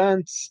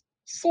presents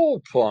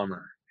Soul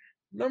Plumber,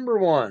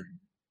 #1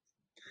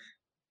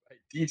 by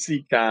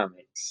DC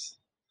Comics.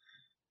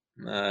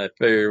 I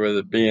figure with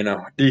it being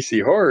a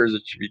DC Horrors,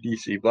 it should be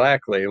DC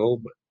Black Label,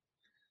 but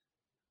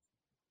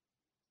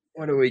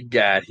what do we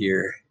got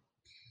here?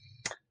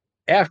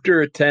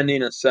 After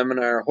attending a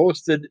seminar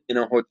hosted in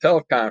a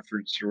hotel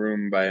conference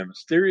room by a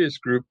mysterious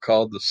group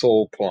called the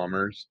Soul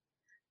Plumbers,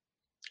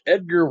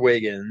 Edgar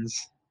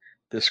Wiggins,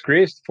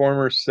 disgraced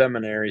former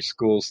seminary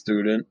school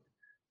student,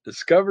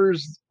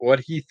 discovers what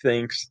he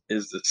thinks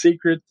is the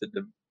secret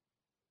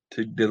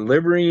to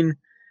delivering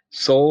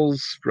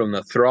souls from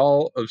the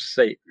thrall of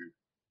Satan.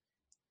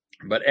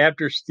 But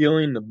after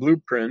stealing the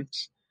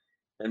blueprints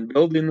and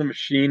building the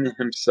machine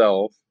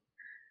himself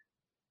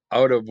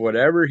out of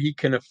whatever he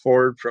can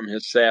afford from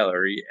his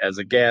salary as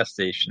a gas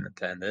station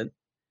attendant,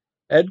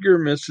 Edgar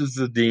misses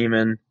the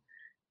demon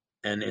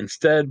and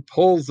instead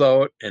pulls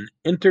out an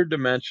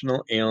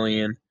interdimensional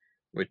alien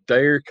with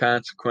dire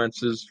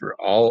consequences for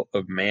all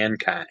of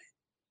mankind.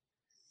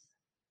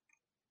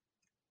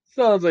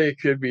 Sounds like it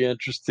could be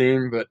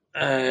interesting, but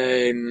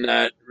I'm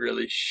not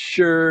really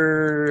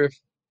sure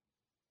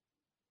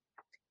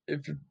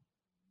if it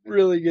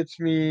really gets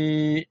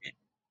me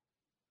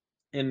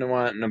into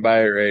wanting to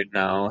buy it right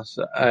now.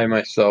 So I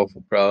myself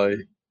will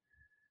probably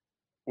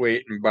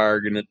wait and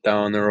bargain it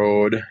down the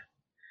road.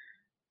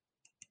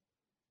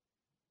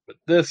 But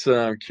this one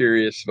I'm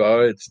curious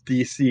about. It's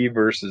DC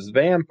versus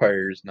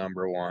Vampires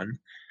 #1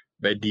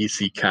 by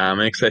DC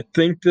Comics. I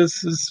think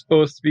this is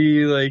supposed to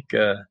be like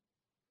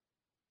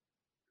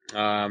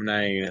I'm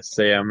not even gonna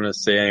say. I'm gonna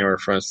say anywhere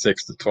from a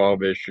 6 to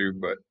 12 issue,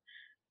 but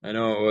I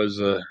know it was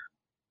a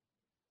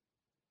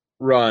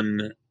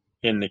run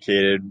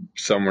indicated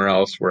somewhere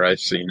else where I've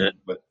seen it.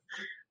 But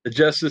the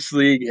Justice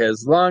League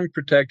has long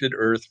protected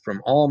Earth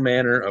from all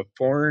manner of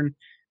foreign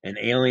and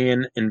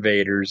alien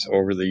invaders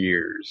over the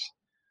years,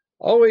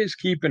 always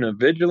keeping a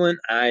vigilant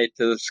eye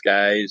to the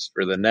skies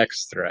for the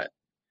next threat.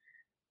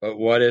 But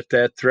what if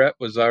that threat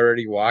was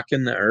already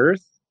walking the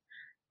Earth,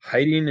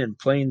 hiding in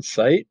plain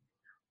sight,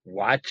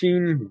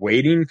 watching,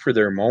 waiting for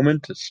their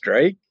moment to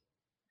strike?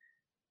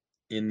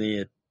 In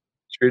the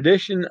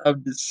tradition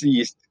of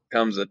Deceased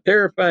comes a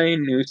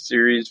terrifying new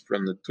series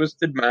from the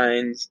twisted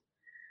minds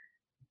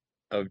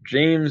of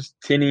James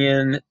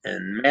Tynion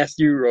and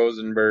Matthew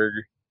Rosenberg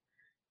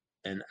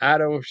and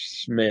Otto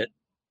Schmidt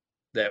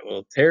that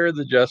will tear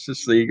the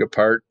Justice League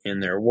apart in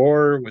their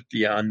war with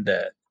the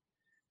undead.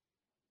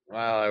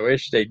 Well, I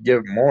wish they'd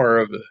give more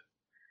of a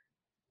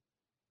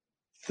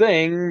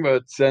thing,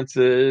 but since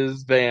it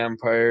is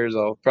vampires,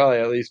 I'll probably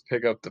at least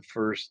pick up the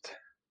first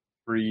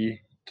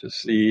 3 to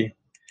see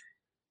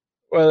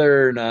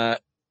whether or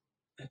not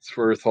it's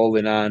worth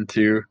holding on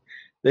to.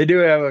 They do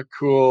have a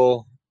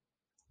cool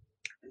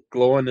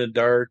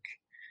glow-in-the-dark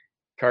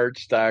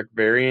cardstock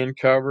variant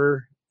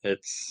cover.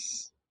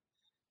 It's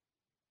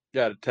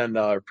got a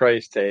 $10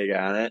 price tag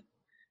on it.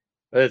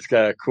 But it's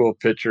got a cool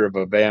picture of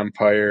a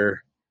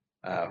vampire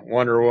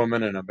Wonder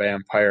Woman and a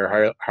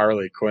vampire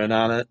Harley Quinn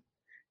on it.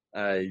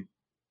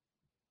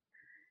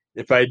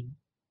 If I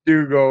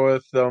do go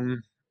with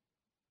them,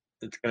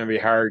 it's going to be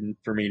hard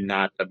for me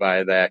not to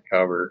buy that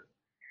cover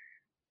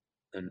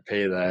and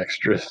pay the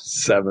extra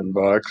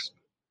 $7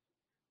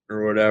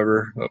 or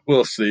whatever. But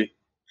we'll see.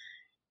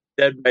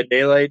 Dead by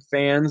Daylight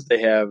fans, they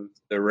have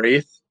the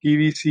Wraith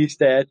PVC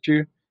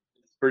statue.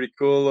 It's pretty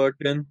cool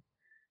looking.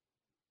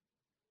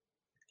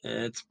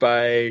 And it's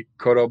by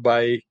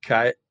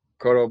Kotobakaya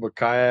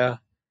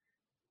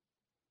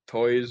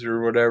Toys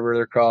or whatever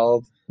they're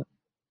called.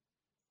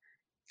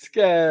 It's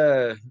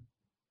got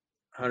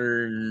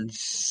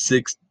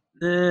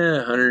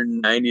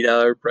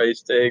 $190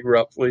 price tag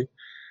roughly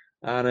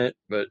on it,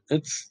 but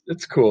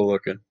it's cool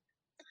looking.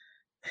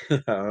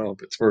 I don't know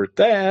if it's worth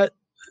that.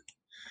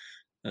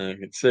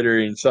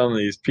 Considering some of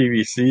these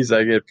PVCs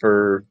I get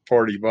for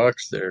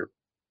 $40,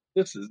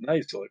 this is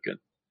nice looking.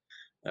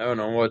 I don't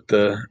know what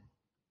the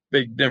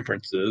big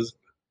difference is.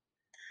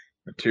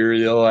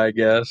 Material, I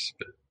guess,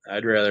 but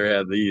I'd rather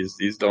have these.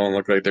 These don't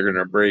look like they're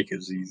gonna break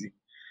as easy.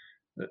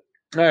 But,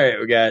 all right,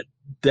 we got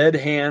Dead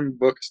Hand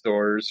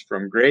Bookstores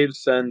from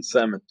Gravesend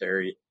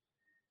Cemetery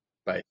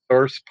by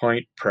Source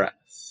Point Press.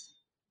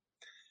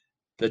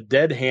 The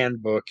Dead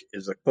Hand Book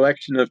is a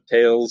collection of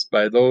tales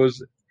by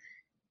those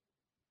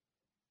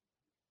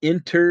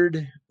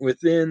interred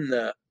within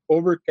the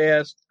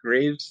overcast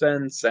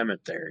Gravesend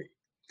Cemetery.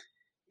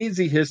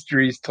 Easy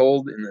histories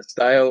told in the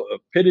style of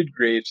pitted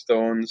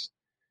gravestones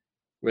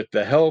with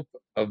the help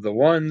of the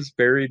ones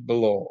buried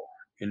below.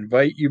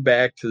 Invite you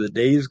back to the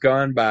days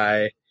gone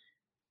by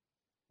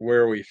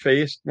where we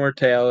faced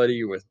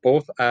mortality with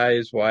both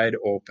eyes wide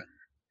open.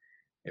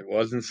 It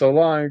wasn't so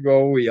long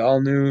ago we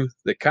all knew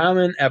the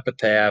common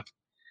epitaph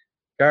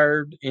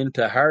carved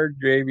into hard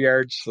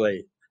graveyard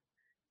slate.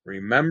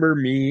 Remember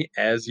me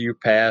as you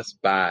pass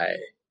by.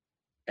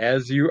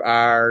 As you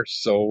are,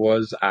 so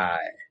was I.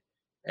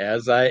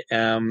 As I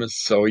am,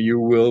 so you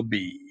will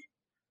be.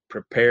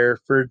 Prepare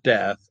for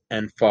death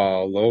and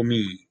follow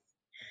me.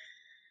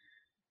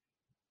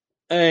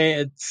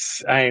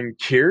 I'm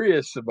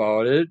curious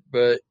about it,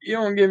 but you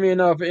don't give me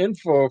enough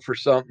info for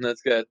something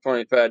that's got a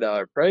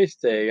 $25 price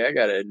tag. I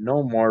gotta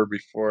know more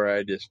before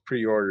I just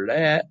pre-order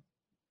that.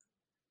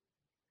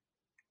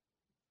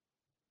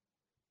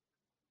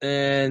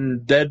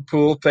 And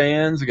Deadpool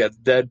fans, we got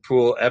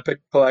Deadpool Epic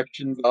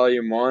Collection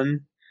Volume 1,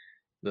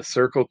 the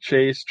Circle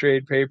Chase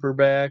trade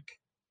paperback.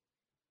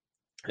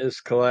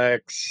 This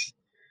collects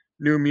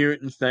New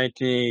Mutants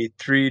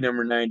 1983,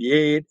 number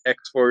 98,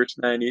 X-Force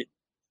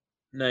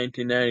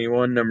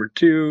 1991, number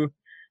 2,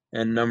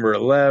 and number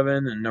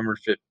 11, and number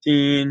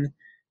 15,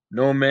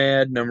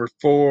 Nomad, number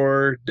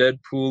 4,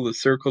 Deadpool, The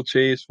Circle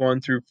Chase,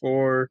 1 through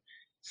 4,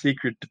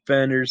 Secret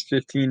Defenders,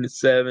 15 to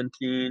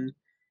 17,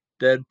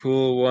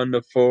 Deadpool 1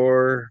 to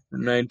 4 from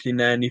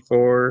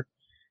 1994,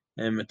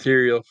 and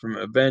material from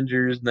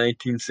Avengers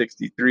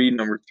 1963,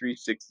 number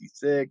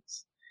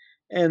 366,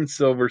 and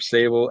Silver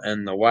Sable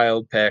and the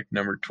Wild Pack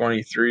number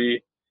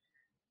 23.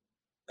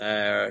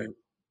 I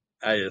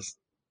just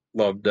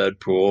love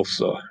Deadpool,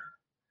 so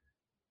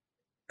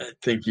I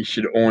think you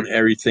should own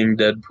everything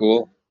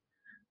Deadpool.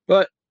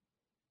 But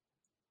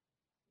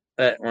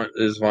that one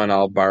is one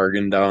I'll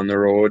bargain down the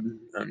road.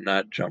 I'm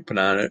not jumping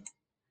on it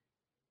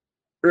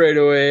right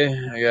away.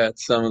 I got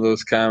some of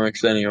those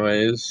comics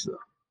anyways. So.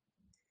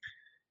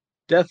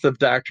 Death of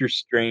Doctor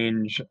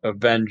Strange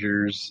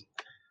Avengers.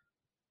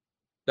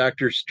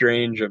 Doctor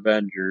Strange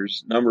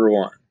Avengers, number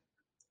 1.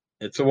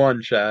 It's a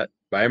one-shot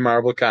by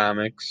Marvel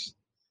Comics.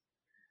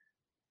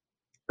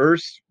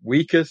 Earth's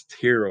weakest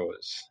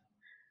heroes.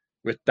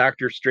 With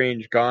Doctor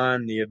Strange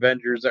gone, the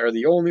Avengers are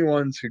the only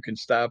ones who can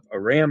stop a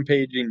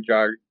rampaging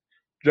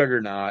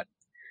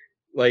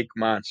juggernaut-like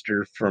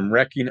monster from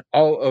wrecking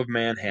all of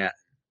Manhattan.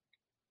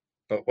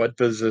 But what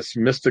does this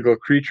mystical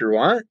creature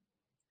want?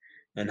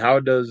 And how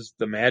does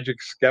the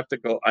magic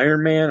skeptical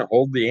Iron Man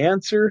hold the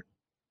answer?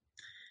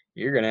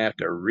 You're going to have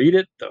to read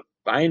it to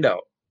find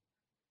out.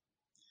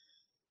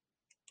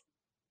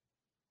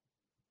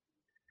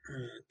 I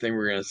think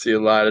we're going to see a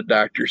lot of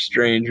Doctor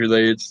Strange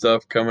related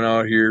stuff coming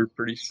out here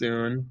pretty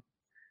soon.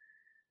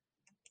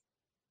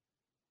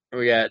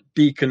 We got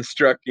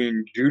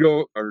Deconstructing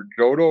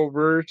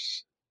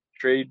Jodoverse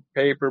trade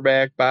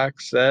paperback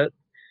box set.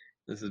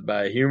 This is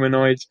by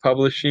Humanoids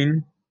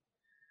Publishing.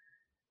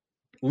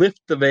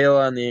 Lift the veil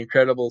on the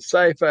incredible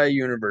sci-fi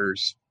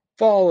universe,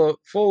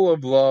 full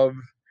of love,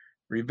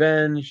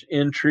 revenge,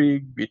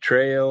 intrigue,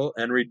 betrayal,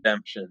 and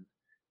redemption.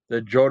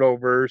 The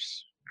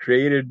Jodoverse,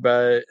 created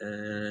by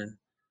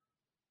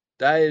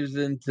dives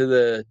into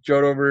the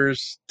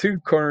Jodoverse 2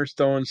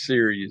 cornerstone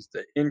series,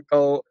 the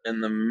Inkle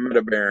and the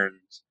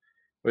Metabarons,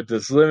 with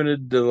this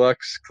limited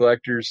deluxe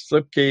collector's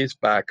slipcase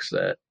box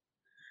set.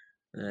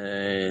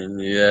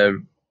 And you have a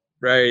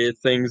variety of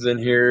things in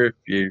here. If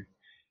you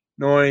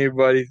know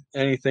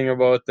anything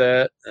about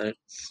that,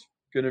 it's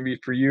going to be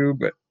for you,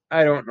 but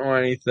I don't know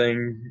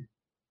anything,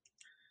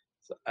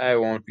 so I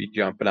won't be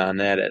jumping on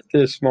that at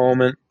this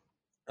moment.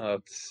 I'll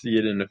have to see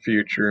it in the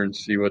future and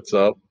see what's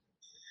up.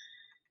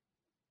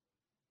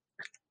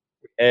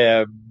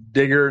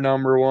 Digger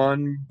number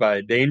 1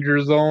 by Danger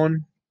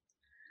Zone.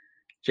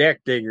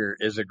 Jack Digger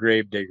is a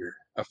gravedigger,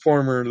 a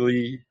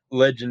formerly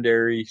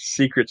legendary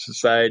secret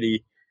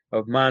society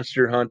of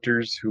monster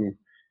hunters who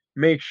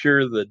make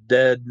sure the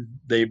dead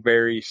they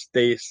bury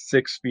stay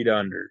 6 feet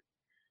under.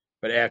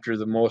 But after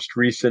the most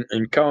recent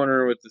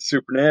encounter with the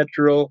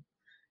supernatural,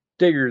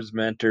 Digger's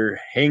mentor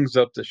hangs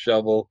up the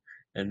shovel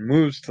and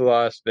moves to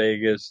Las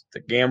Vegas to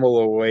gamble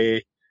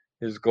away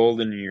his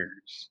golden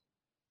years.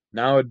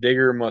 Now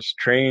Digger must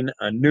train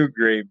a new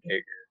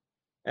gravedigger,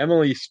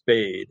 Emily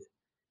Spade,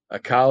 a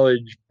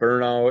college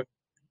burnout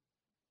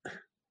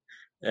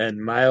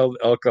and mild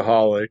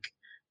alcoholic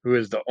who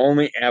is the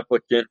only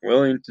applicant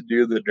willing to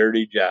do the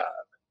dirty job.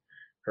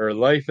 Her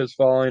life is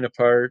falling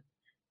apart,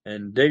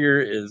 and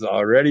Digger is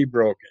already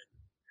broken.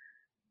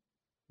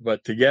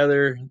 But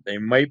together, they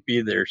might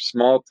be their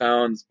small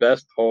town's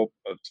best hope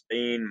of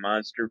staying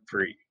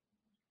monster-free.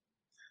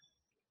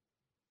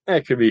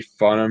 That could be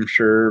fun, I'm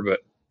sure,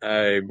 but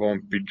I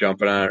won't be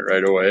jumping on it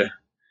right away.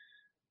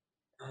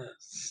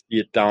 See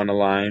it down the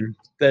line.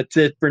 That's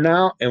it for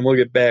now, and we'll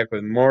get back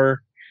with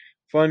more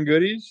fun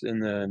goodies in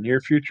the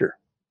near future.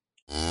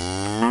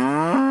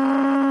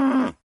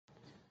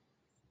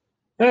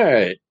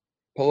 Alright,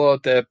 pull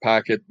out that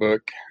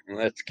pocketbook and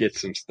let's get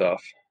some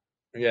stuff.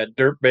 We got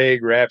Dirtbag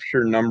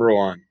Rapture number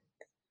 1.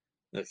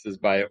 This is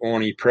by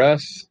Oni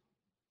Press.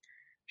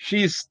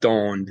 She's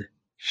stoned.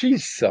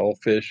 She's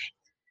selfish.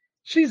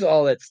 She's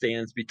all that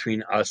stands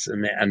between us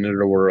and the end of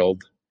the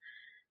world.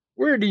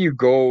 Where do you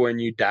go when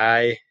you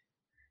die?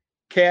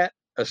 Kat,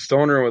 a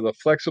stoner with a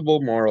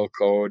flexible moral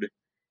code,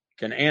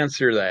 can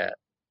answer that.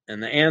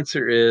 And the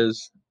answer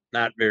is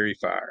not very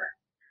far.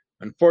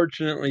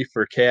 Unfortunately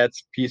for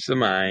Kat's peace of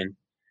mind,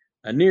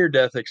 a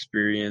near-death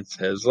experience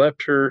has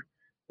left her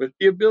with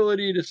the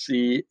ability to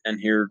see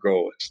and hear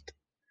ghosts,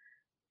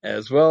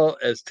 as well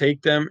as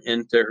take them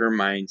into her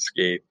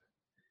mindscape.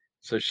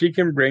 so she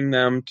can bring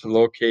them to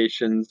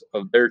locations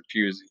of their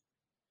choosing.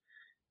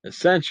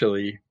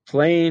 Essentially,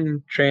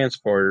 plane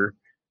transporter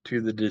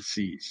to the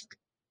deceased.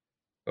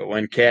 But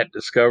when Kat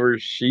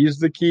discovers she's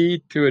the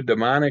key to a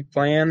demonic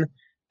plan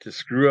to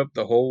screw up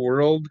the whole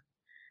world,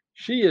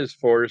 she is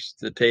forced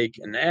to take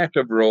an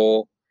active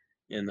role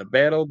in the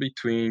battle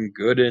between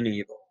good and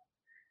evil.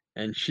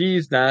 And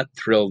she's not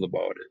thrilled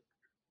about it.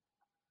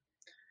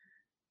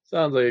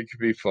 Sounds like it could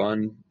be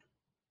fun.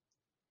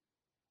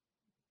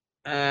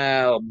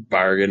 I'll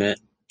bargain it.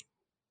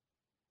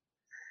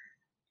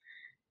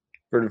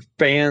 For the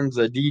fans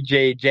of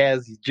DJ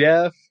Jazzy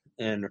Jeff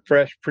and the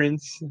Fresh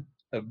Prince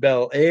of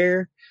Bel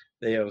Air,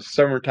 they have a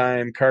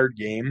summertime card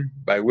game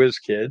by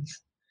WizKids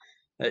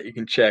that you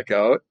can check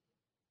out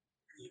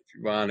if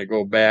you want to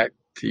go back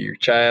to your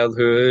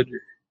childhood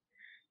or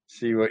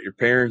see what your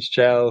parents'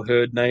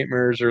 childhood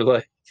nightmares are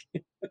like.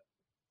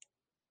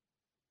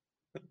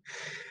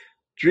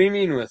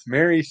 Dreaming with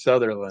Mary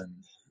Sutherland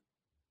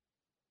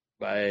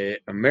by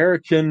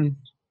American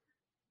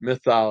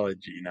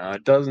Mythology. Now,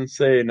 it doesn't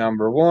say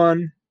number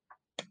one.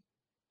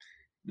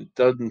 It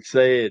doesn't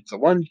say it's a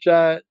one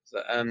shot.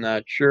 So I'm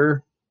not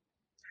sure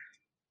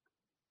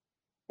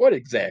what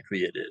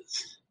exactly it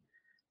is.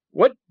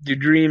 What do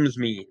dreams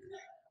mean?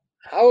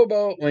 How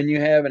about when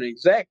you have an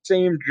exact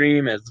same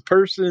dream as the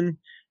person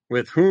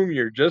with whom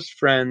you're just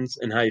friends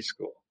in high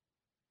school?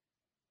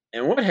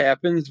 And what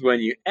happens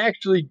when you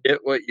actually get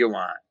what you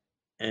want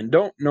and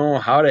don't know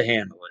how to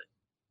handle it?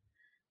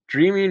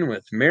 Dreaming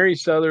with Mary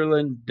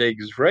Sutherland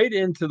digs right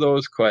into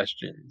those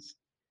questions,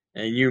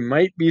 and you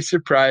might be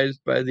surprised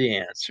by the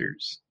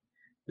answers.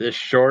 This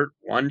short,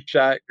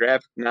 one-shot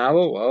graphic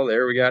novel, well,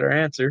 there we got our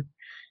answer,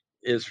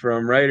 is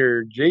from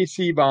writer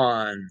J.C.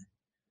 Bond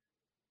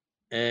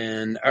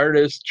and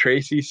artist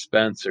Tracy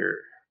Spencer.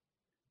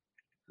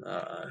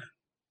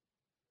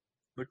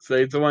 Looks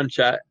like it's a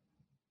one-shot.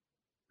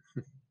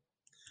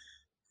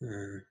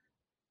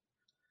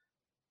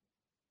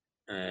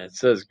 It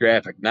says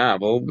graphic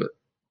novel, but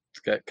it's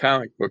got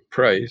comic book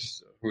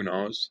price, so who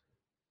knows.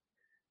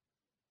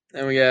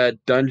 Then we got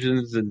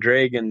Dungeons and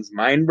Dragons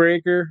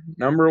Mindbreaker,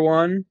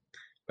 #1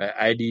 by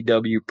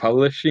IDW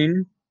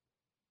Publishing.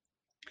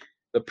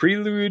 The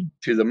prelude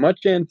to the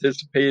much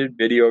anticipated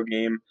video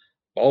game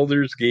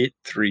Baldur's Gate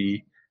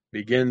 3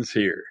 begins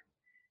here.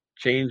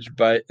 Changed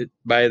by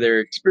their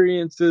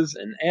experiences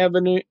in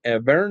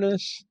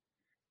Avernus,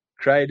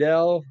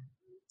 Cridel,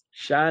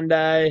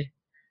 Shandai,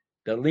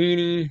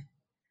 Delini,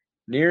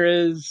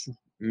 Neres,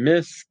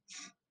 Mist,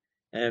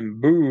 and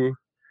Boo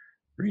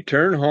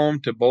return home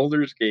to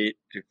Baldur's Gate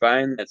to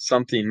find that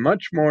something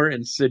much more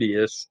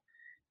insidious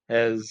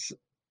has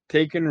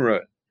taken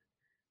root.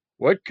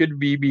 What could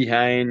be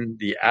behind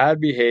the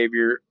odd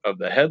behavior of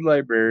the head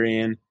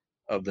librarian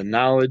of the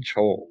Knowledge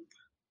Hold?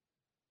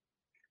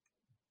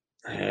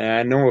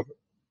 I know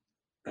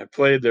I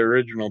played the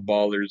original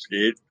Baldur's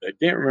Gate. I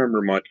can't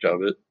remember much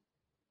of it.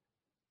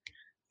 I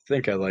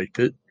think I liked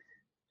it.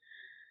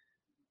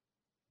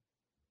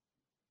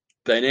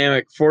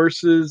 Dynamic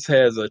Forces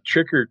has a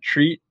Trick or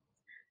Treat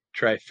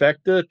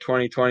Trifecta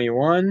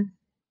 2021.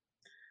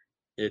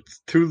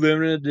 It's 2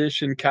 limited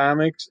edition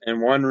comics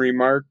and 1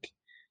 remarked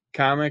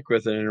comic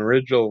with an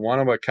original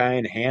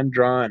one-of-a-kind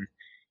hand-drawn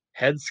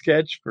head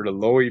sketch for the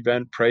low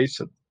event price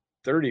of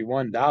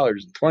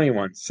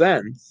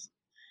 $31.21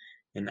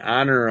 in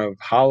honor of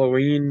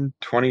Halloween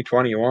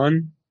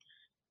 2021.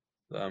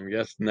 So I'm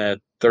guessing that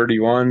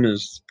 31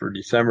 is for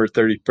December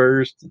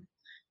 31st, and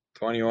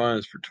 21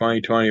 is for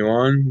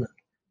 2021.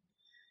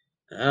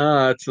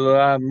 It's a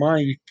lot of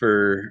money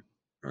for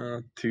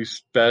 2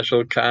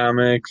 special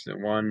comics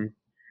and 1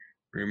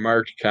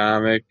 remarked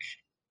comic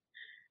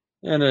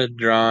and a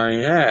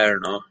drawing. I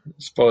don't know. I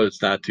suppose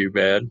it's not too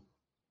bad.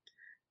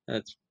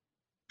 That's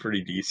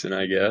pretty decent,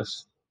 I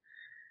guess.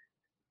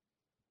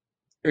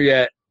 We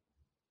got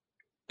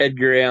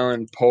Edgar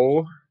Allan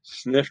Poe,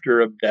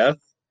 Snifter of Death,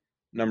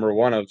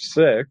 #1 of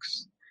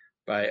 6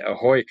 by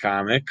Ahoy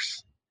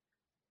Comics.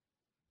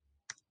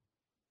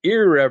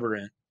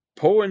 Irreverent,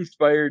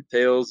 Poe-inspired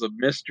tales of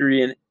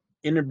mystery and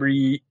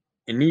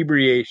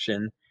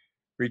inebriation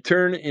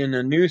return in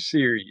a new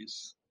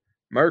series.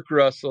 Mark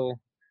Russell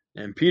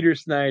and Peter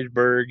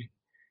Snijberg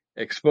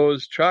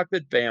expose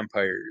chocolate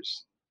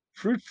vampires,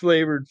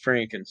 fruit-flavored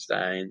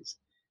Frankensteins,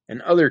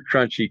 and other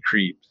crunchy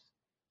creeps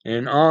in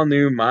an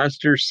all-new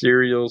monster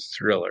serials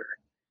thriller.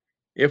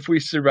 If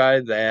We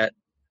Survive That,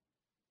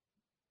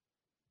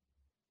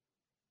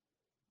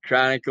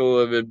 Chronicle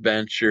of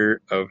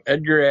Adventure of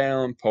Edgar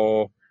Allan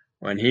Poe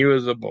when he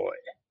was a boy,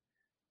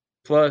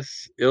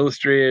 plus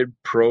illustrated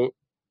prose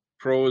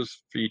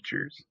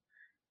features.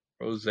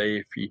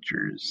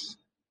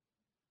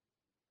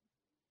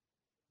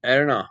 I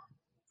don't know.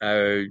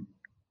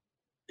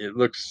 It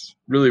looks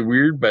really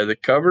weird by the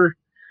cover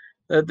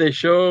that they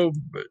show,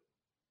 but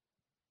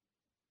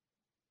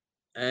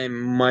I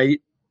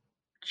might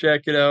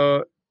check it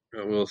out.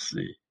 But we'll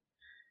see.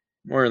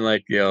 More than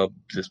likely, I'll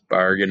just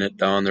bargain it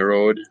down the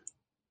road.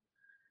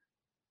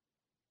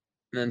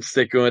 And then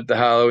sticking with the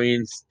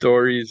Halloween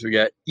stories, we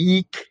got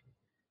Eek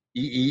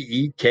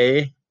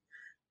EEEK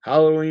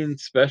Halloween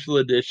Special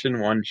Edition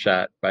One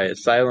Shot by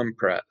Asylum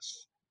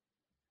Press.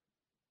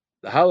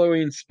 The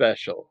Halloween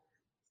Special.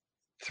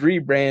 3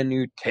 brand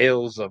new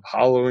tales of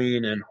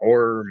Halloween and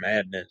horror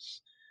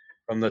madness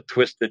from the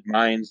twisted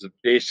minds of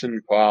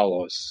Jason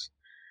Paulus.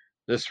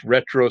 This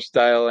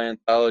retro-style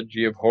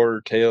anthology of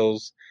horror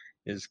tales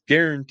is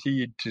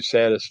guaranteed to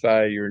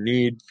satisfy your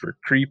need for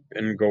creep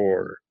and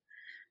gore.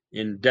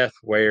 In Death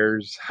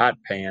Wears Hot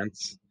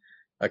Pants,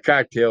 a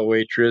cocktail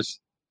waitress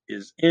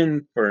is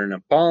in for an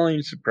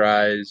appalling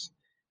surprise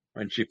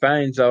when she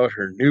finds out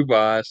her new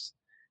boss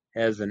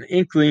has an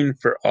inkling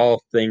for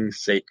all things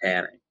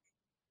satanic.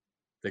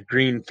 The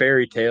Green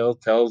Fairy Tale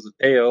tells the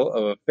tale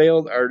of a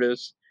failed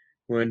artist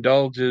who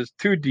indulges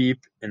too deep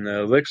in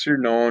the elixir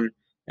known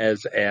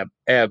as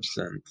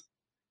absinthe.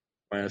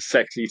 When a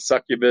sexy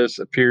succubus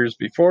appears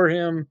before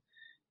him,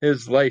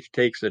 his life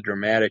takes a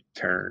dramatic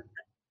turn.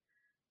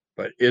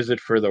 But is it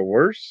for the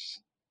worse?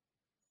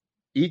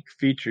 Eek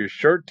features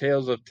short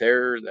tales of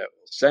terror that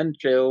will send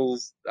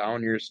chills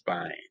down your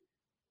spine.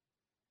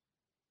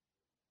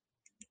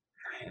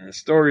 And the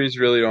stories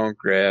really don't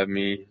grab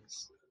me.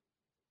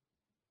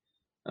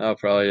 I'll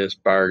probably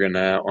just bargain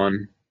that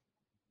one.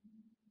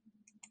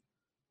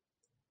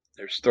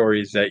 There's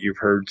stories that you've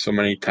heard so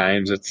many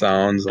times it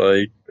sounds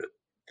like.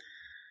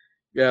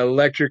 Yeah,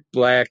 Electric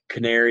Black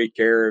Canary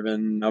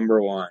Caravan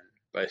 #1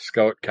 by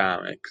Scout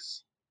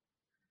Comics.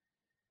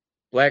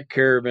 Black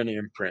Caravan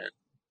imprint.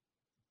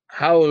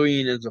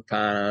 Halloween is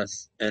upon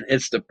us, and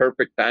it's the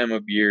perfect time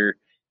of year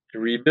to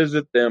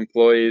revisit the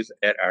employees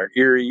at our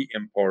eerie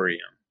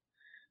emporium.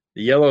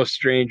 The Yellow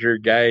Stranger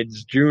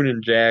guides June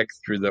and Jack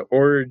through the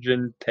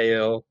origin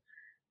tale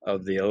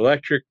of the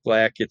Electric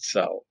Black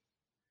itself.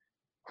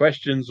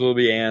 Questions will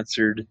be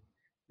answered,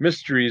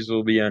 mysteries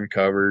will be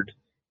uncovered,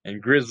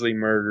 and grisly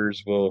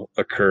murders will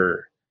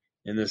occur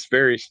in this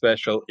very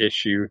special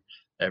issue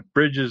that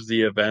bridges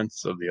the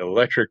events of the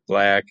Electric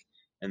Black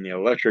and the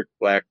Electric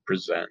Black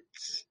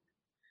Presents.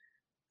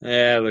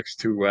 It looks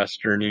too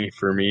westerny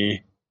for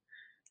me.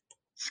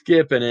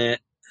 Skipping it.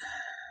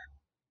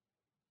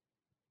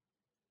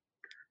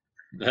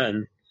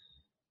 Then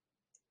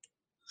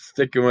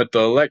sticking with the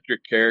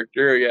electric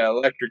character,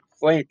 Electric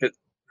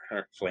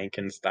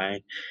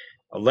Frankenstein.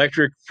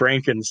 Electric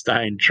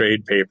Frankenstein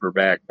trade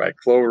paperback by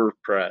Clover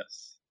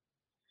Press.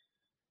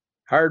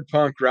 Hard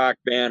punk rock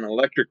band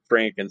Electric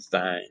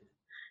Frankenstein.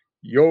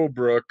 Yo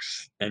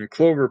Brooks and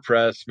Clover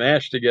Press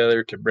mashed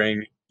together to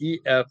bring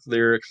EF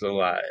lyrics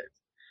alive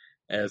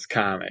as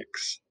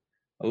comics.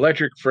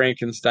 Electric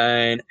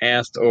Frankenstein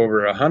asked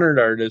over 100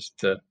 artists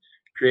to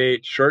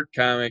create short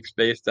comics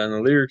based on the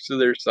lyrics of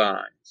their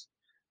songs.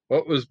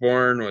 What was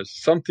born was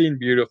something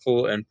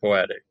beautiful and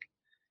poetic,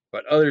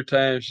 but other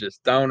times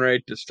just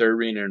downright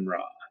disturbing and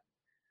raw.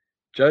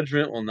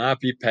 Judgment will not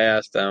be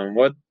passed on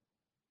what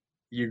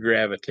you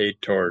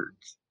gravitate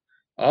towards.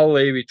 All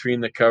lay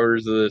between the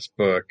covers of this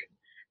book,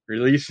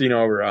 releasing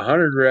over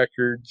 100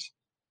 records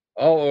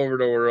all over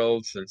the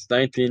world since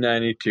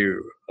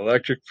 1992.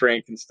 Electric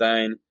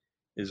Frankenstein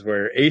is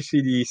where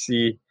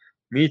AC/DC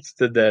meets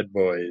the Dead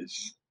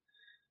Boys.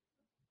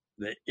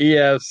 The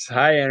EF's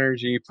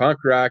high-energy punk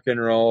rock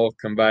and roll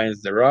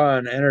combines the raw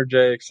and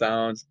energetic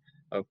sounds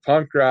of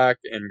punk rock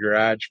and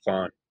garage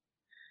funk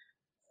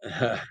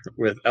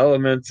with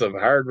elements of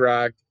hard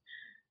rock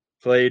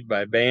played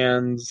by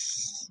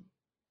bands,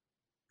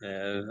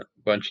 a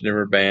bunch of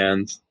different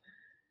bands.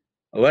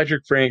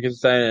 Electric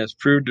Frankenstein has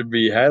proved to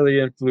be highly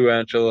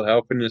influential,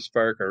 helping to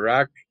spark a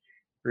rock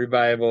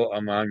revival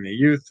among the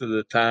youth of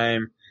the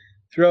time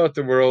throughout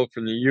the world,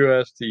 from the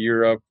US to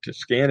Europe to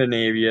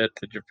Scandinavia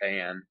to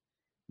Japan,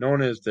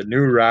 known as the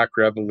New Rock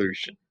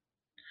Revolution.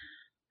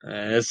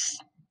 This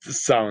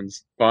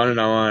sounds fun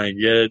and I want to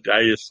get it.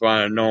 I just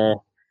want to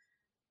know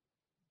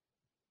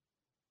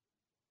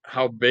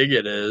how big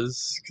it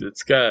is.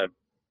 It's got a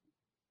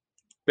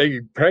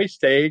big price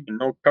tag and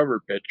no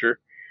cover picture.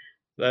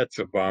 That's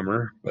a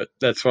bummer, but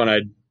that's one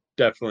I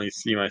definitely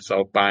see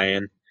myself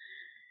buying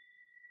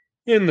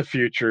in the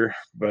future.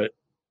 But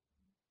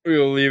we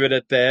will leave it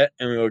at that,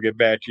 and we will get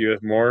back to you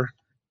with more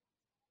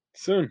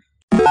soon.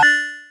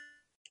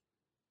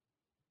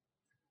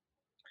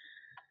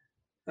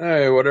 All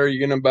right, what are you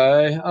going to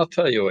buy? I'll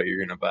tell you what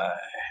you're going to buy.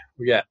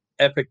 We got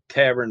Epic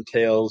Tavern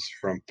Tales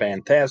from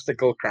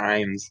Fantastical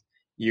Crimes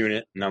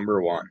Unit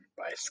 #1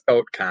 by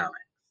Scout Comics.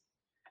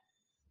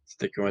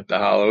 Sticking with the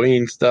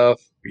Halloween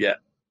stuff, we got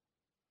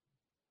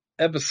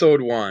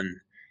Episode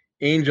 1,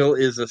 Angel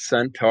is a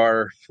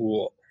Centaur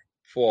Fool.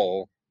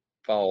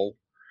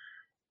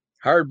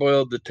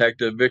 Hard-boiled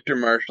detective Victor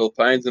Marshall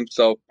finds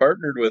himself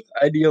partnered with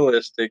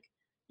idealistic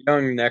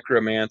young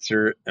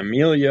necromancer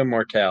Amelia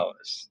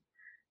Mortalis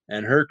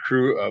and her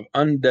crew of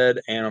undead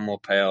animal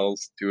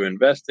pals to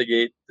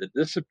investigate the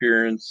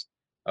disappearance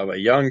of a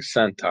young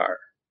centaur.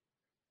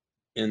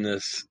 In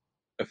this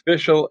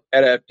official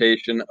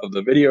adaptation of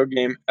the video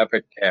game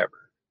Epic Tavern,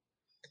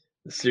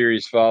 the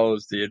series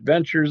follows the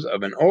adventures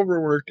of an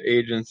overworked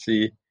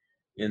agency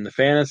in the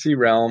fantasy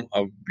realm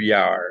of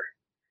Biar,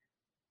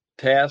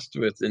 tasked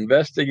with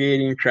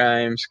investigating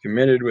crimes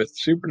committed with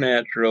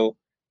supernatural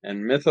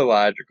and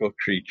mythological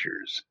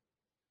creatures.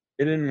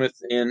 Hidden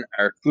within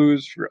are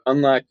clues for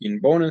unlocking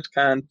bonus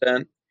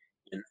content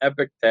in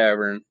Epic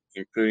Tavern,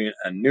 including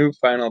a new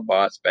final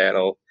boss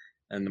battle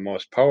and the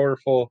most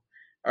powerful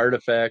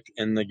artifact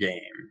in the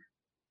game.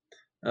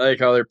 I like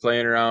how they're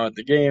playing around with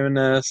the game in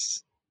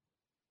this.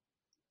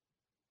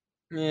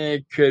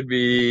 It could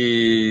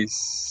be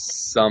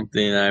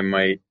something I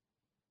might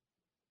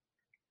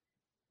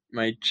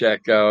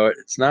check out.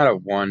 It's not a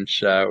one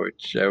shot,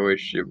 which I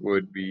wish it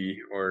would be,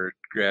 or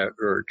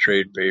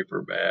trade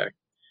paperback.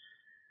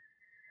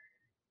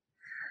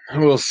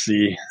 We'll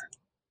see.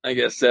 I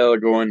guess that'll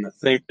go into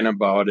thinking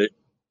about it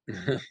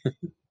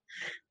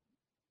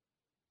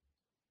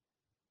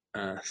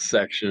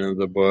section of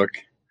the book.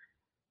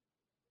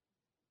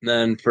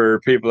 Then for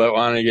people that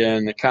want to get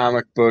into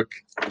comic book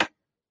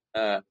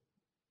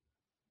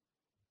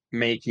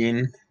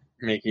making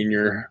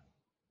your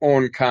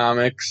own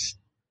comics,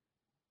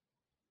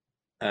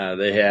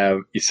 they have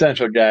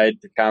Essential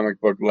Guide to Comic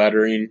Book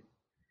Lettering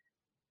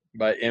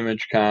by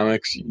Image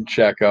Comics. You can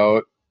check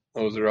out.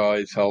 Those are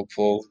always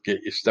helpful,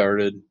 get you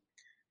started.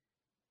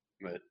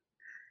 But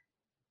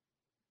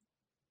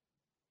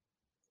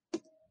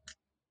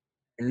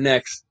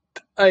next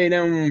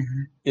item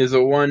is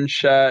a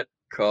one-shot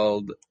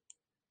called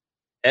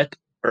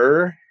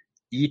Et-Er,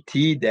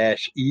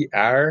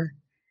 E-T-E-R,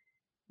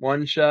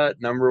 one-shot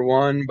number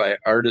 1 by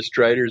Artist,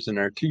 Writers, and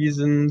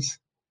Artisans.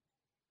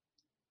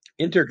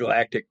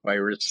 Intergalactic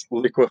virus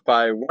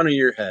liquefy one of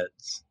your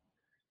heads.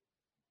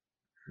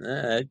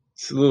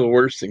 It's a little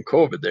worse than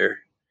COVID there.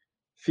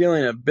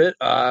 Feeling a bit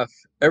off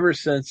ever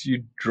since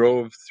you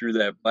drove through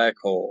that black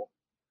hole.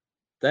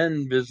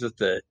 Then visit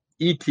the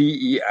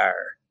ETER,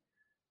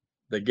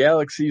 the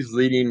galaxy's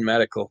leading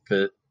medical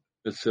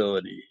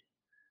facility.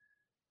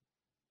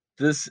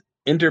 This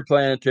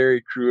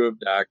interplanetary crew of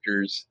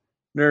doctors,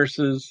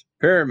 nurses,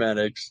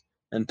 paramedics,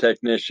 and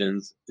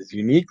technicians is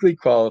uniquely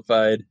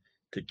qualified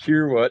to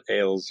cure what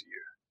ails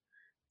you.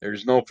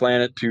 There's no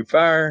planet too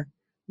far,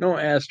 no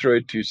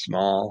asteroid too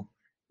small,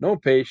 no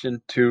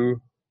patient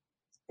too,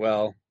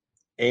 well,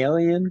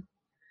 alien,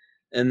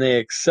 and they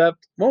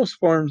accept most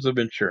forms of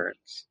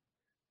insurance.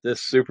 This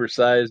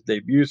supersized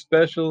debut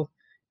special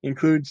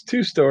includes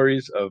 2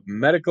 stories of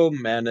medical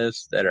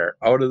madness that are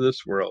out of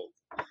this world.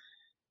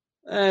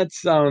 That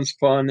sounds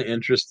fun,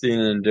 interesting,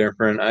 and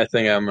different. I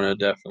think I'm going to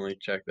definitely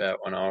check that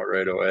one out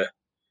right away.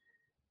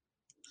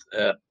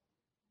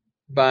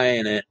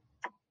 Buying it.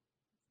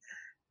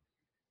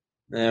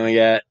 Then we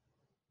got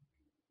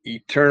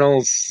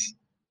Eternals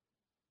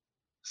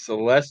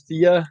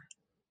Celestia,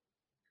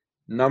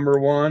 number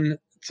 1.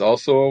 It's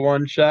also a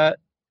one-shot.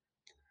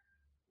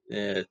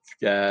 It's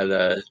got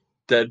a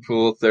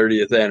Deadpool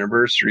 30th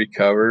anniversary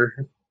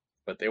cover,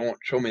 but they won't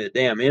show me the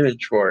damn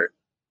image for it.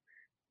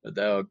 But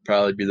that would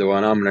probably be the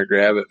one I'm going to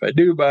grab if I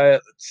do buy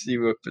it. Let's see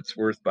if it's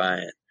worth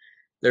buying.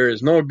 There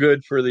is no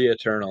good for the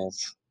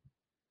Eternals.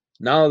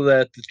 Now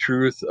that the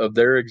truth of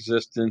their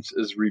existence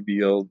is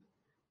revealed,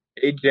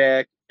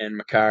 Ajak and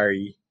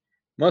Makari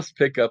must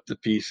pick up the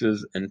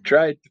pieces and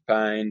try to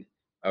find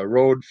a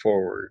road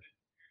forward,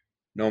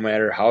 no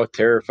matter how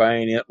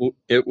terrifying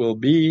it will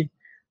be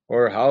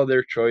or how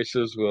their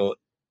choices will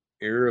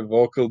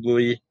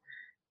irrevocably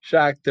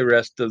shock the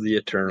rest of the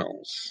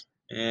Eternals.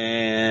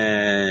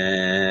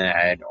 And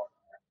I don't.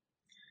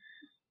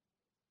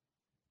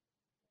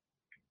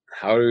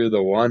 How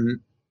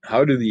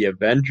do the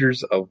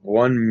Avengers of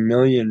 1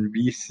 million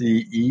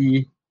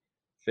BCE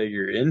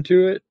figure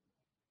into it?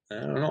 I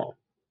don't know.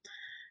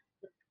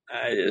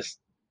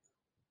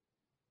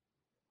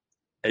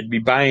 I'd be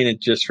buying it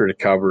just for the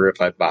cover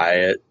if I buy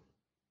it.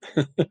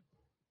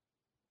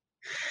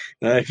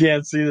 And I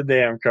can't see the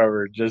damn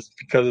cover just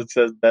because it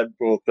says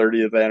Deadpool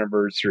 30th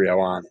anniversary. I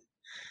want it.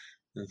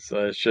 And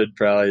so I should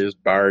probably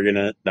just bargain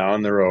it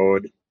down the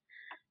road.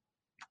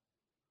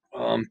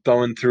 Well, I'm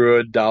thumbing through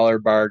a dollar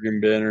bargain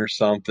bin or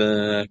something,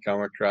 and I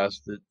come across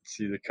it,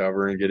 see the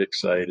cover, and get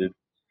excited.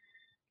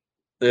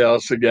 They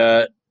also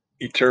got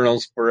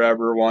Eternals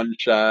Forever one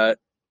shot.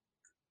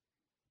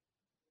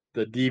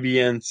 The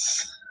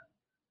Deviants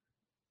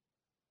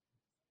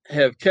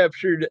have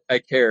captured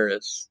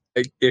Icarus.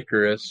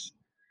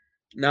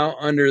 Now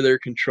under their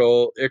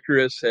control,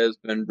 Icarus has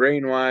been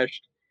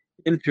brainwashed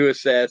into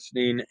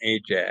assassinating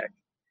Ajak.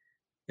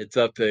 It's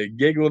up to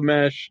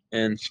Gilgamesh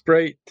and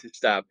Sprite to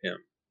stop him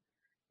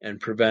and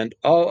prevent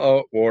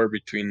all-out war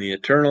between the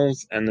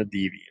Eternals and the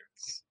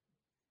Deviants.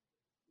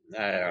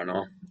 I don't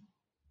know.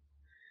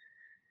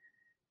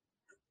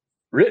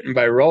 Written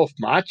by Ralph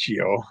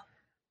Macchio.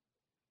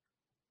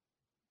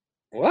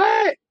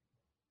 What?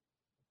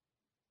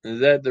 Is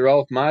that the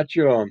Ralph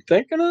Macchio I'm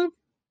thinking of?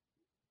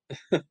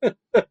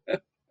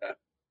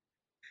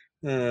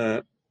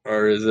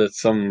 Or is it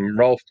some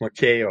Ralph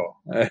Macchio?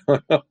 I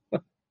don't know.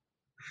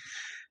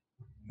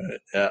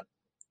 But, yeah.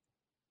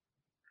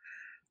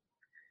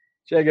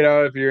 Check it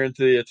out if you're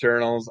into the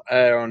Eternals.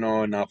 I don't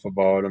know enough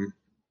about them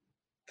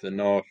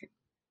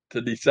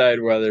to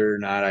decide whether or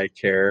not I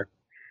care.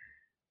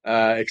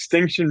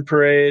 Extinction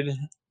Parade,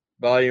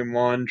 Volume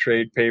 1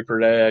 trade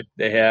paper that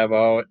they have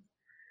out.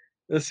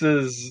 This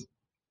is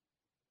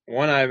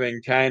one I've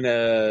been kind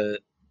of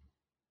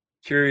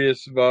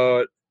curious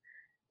about.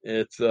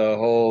 It's a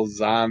whole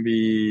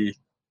zombie.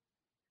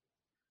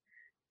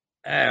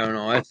 I don't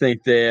know. I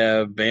think they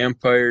have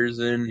vampires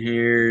in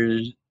here,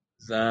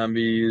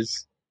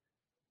 zombies.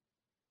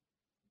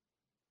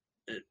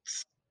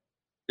 It's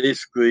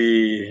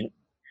basically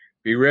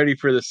be ready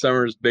for the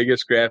summer's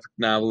biggest graphic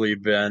novel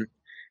event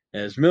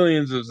as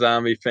millions of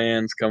zombie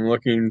fans come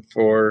looking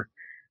for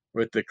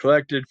with the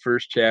collected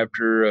first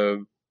chapter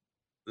of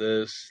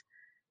this.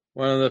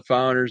 One of the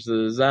founders of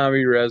the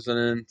Zombie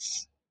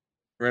Renaissance,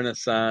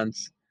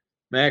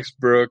 Max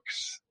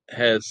Brooks,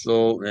 has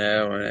sold.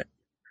 Yeah,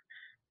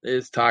 they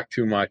just talk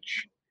too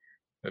much.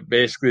 But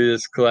basically,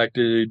 this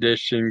collected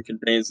edition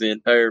contains the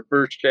entire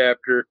first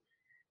chapter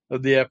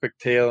of the epic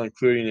tale,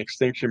 including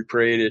Extinction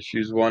Parade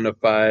issues 1 to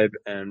 5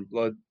 and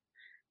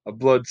a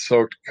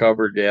blood-soaked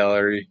cover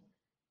gallery.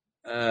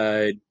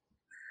 Uh,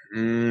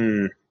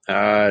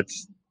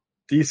 it's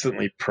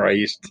decently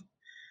priced.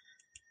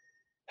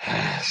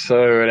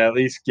 So it would at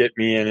least get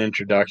me an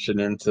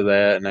introduction into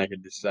that, and I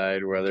could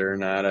decide whether or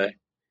not I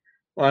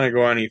want to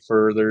go any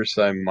further,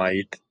 so I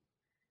might.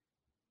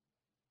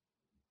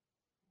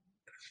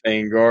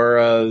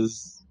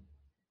 Fangora's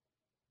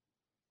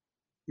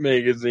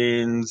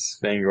magazines,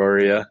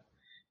 Fangoria,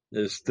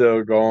 is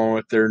still going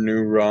with their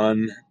new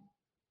run.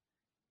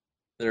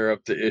 They're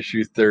up to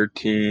issue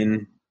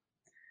 13.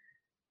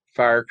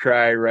 Far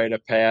Cry Rite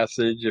of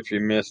Passage, if you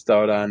missed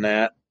out on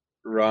that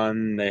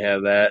run, they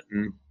have that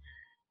in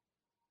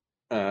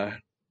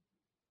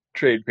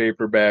trade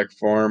paperback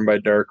form by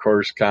Dark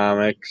Horse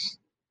Comics.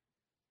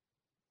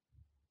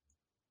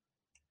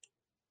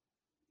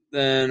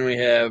 Then we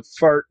have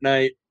Fart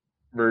Night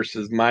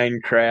versus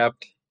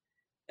Minecraft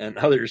and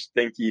other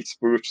stinky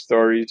spoof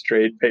stories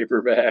trade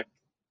paperback.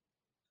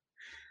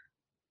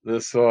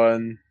 This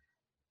one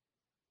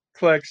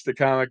collects the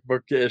comic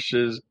book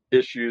issues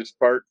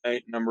Fart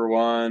Night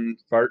 #1,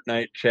 Fart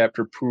Night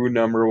Chapter Poo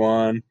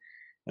 #1,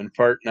 and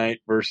Fart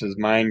Night versus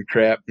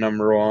Minecraft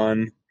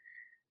 #1,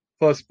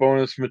 plus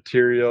bonus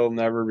material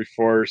never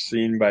before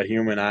seen by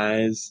human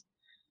eyes.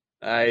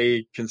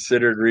 I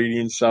considered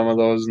reading some of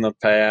those in the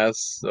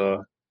past,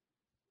 so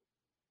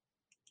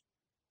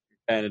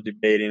kind of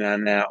debating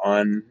on that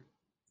one.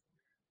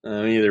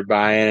 I'm either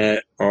buying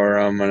it or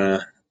I'm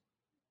gonna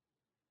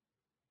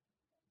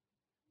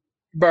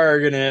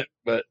bargain it,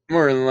 but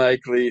more than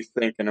likely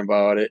thinking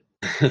about it.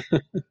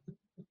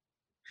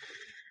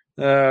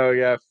 We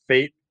got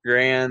Fate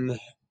Grand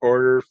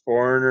Order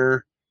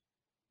Foreigner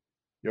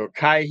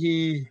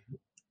Yokai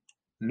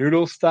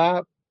Noodle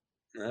Stop.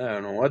 I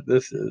don't know what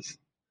this is.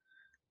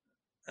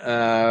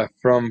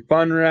 From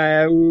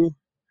Funryu,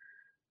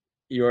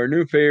 your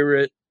new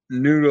favorite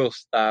noodle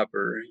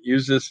stopper.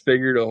 Use this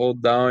figure to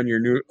hold down your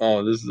new.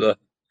 Oh, this is a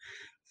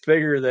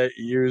figure that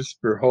you use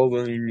for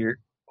holding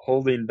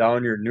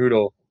down your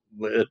noodle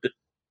lid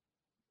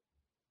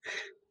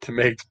to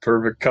make the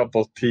perfect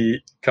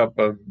cup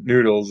of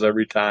noodles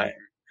every time.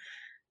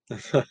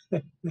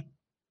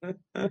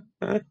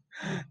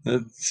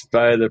 It's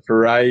by the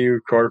Purayu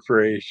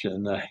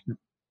Corporation. I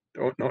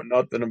don't know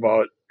nothing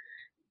about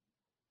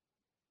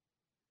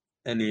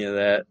any of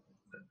that.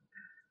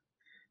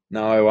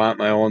 Now I want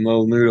my own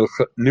little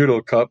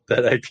noodle cup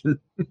that I can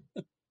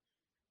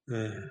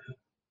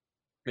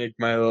make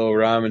my little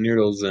ramen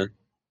noodles in.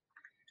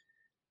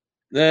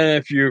 Then,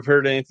 if you've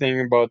heard anything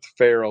about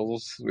the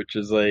Ferals, which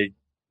is like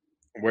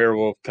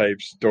werewolf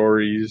type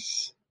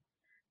stories,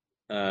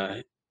 uh,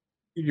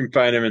 you can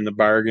find them in the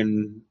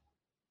bargain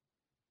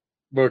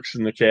books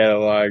and the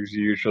catalogs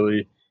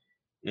usually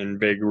in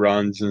big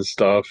runs and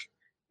stuff.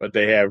 But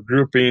they have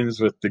groupings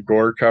with the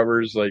gore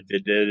covers like they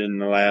did in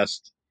the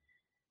last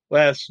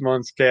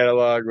month's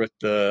catalog with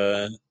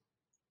the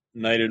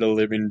Night of the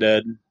Living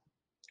Dead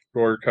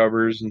gore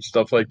covers and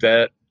stuff like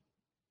that.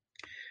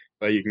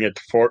 But you can get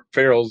the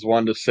Ferals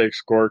 1 to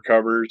 6 gore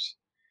covers,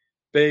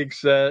 big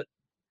set,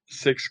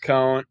 6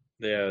 count.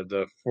 They have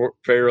the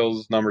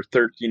Ferals number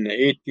 13 to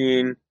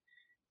 18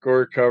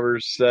 gore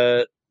covers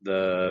set,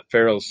 the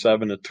Ferals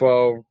 7 to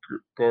 12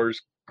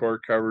 gore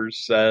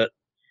covers set.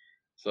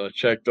 So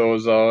check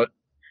those out.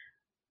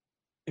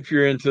 If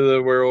you're into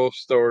the werewolf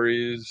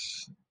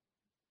stories,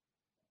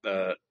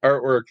 the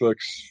artwork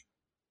looks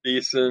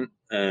decent,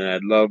 and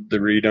I'd love to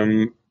read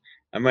them.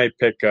 I might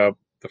pick up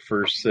the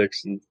first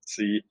 6 and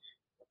see,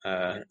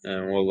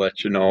 and we'll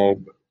let you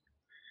know.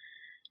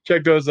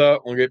 Check those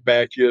out. We'll get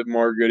back to you with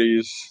more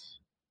goodies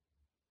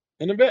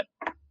in a bit.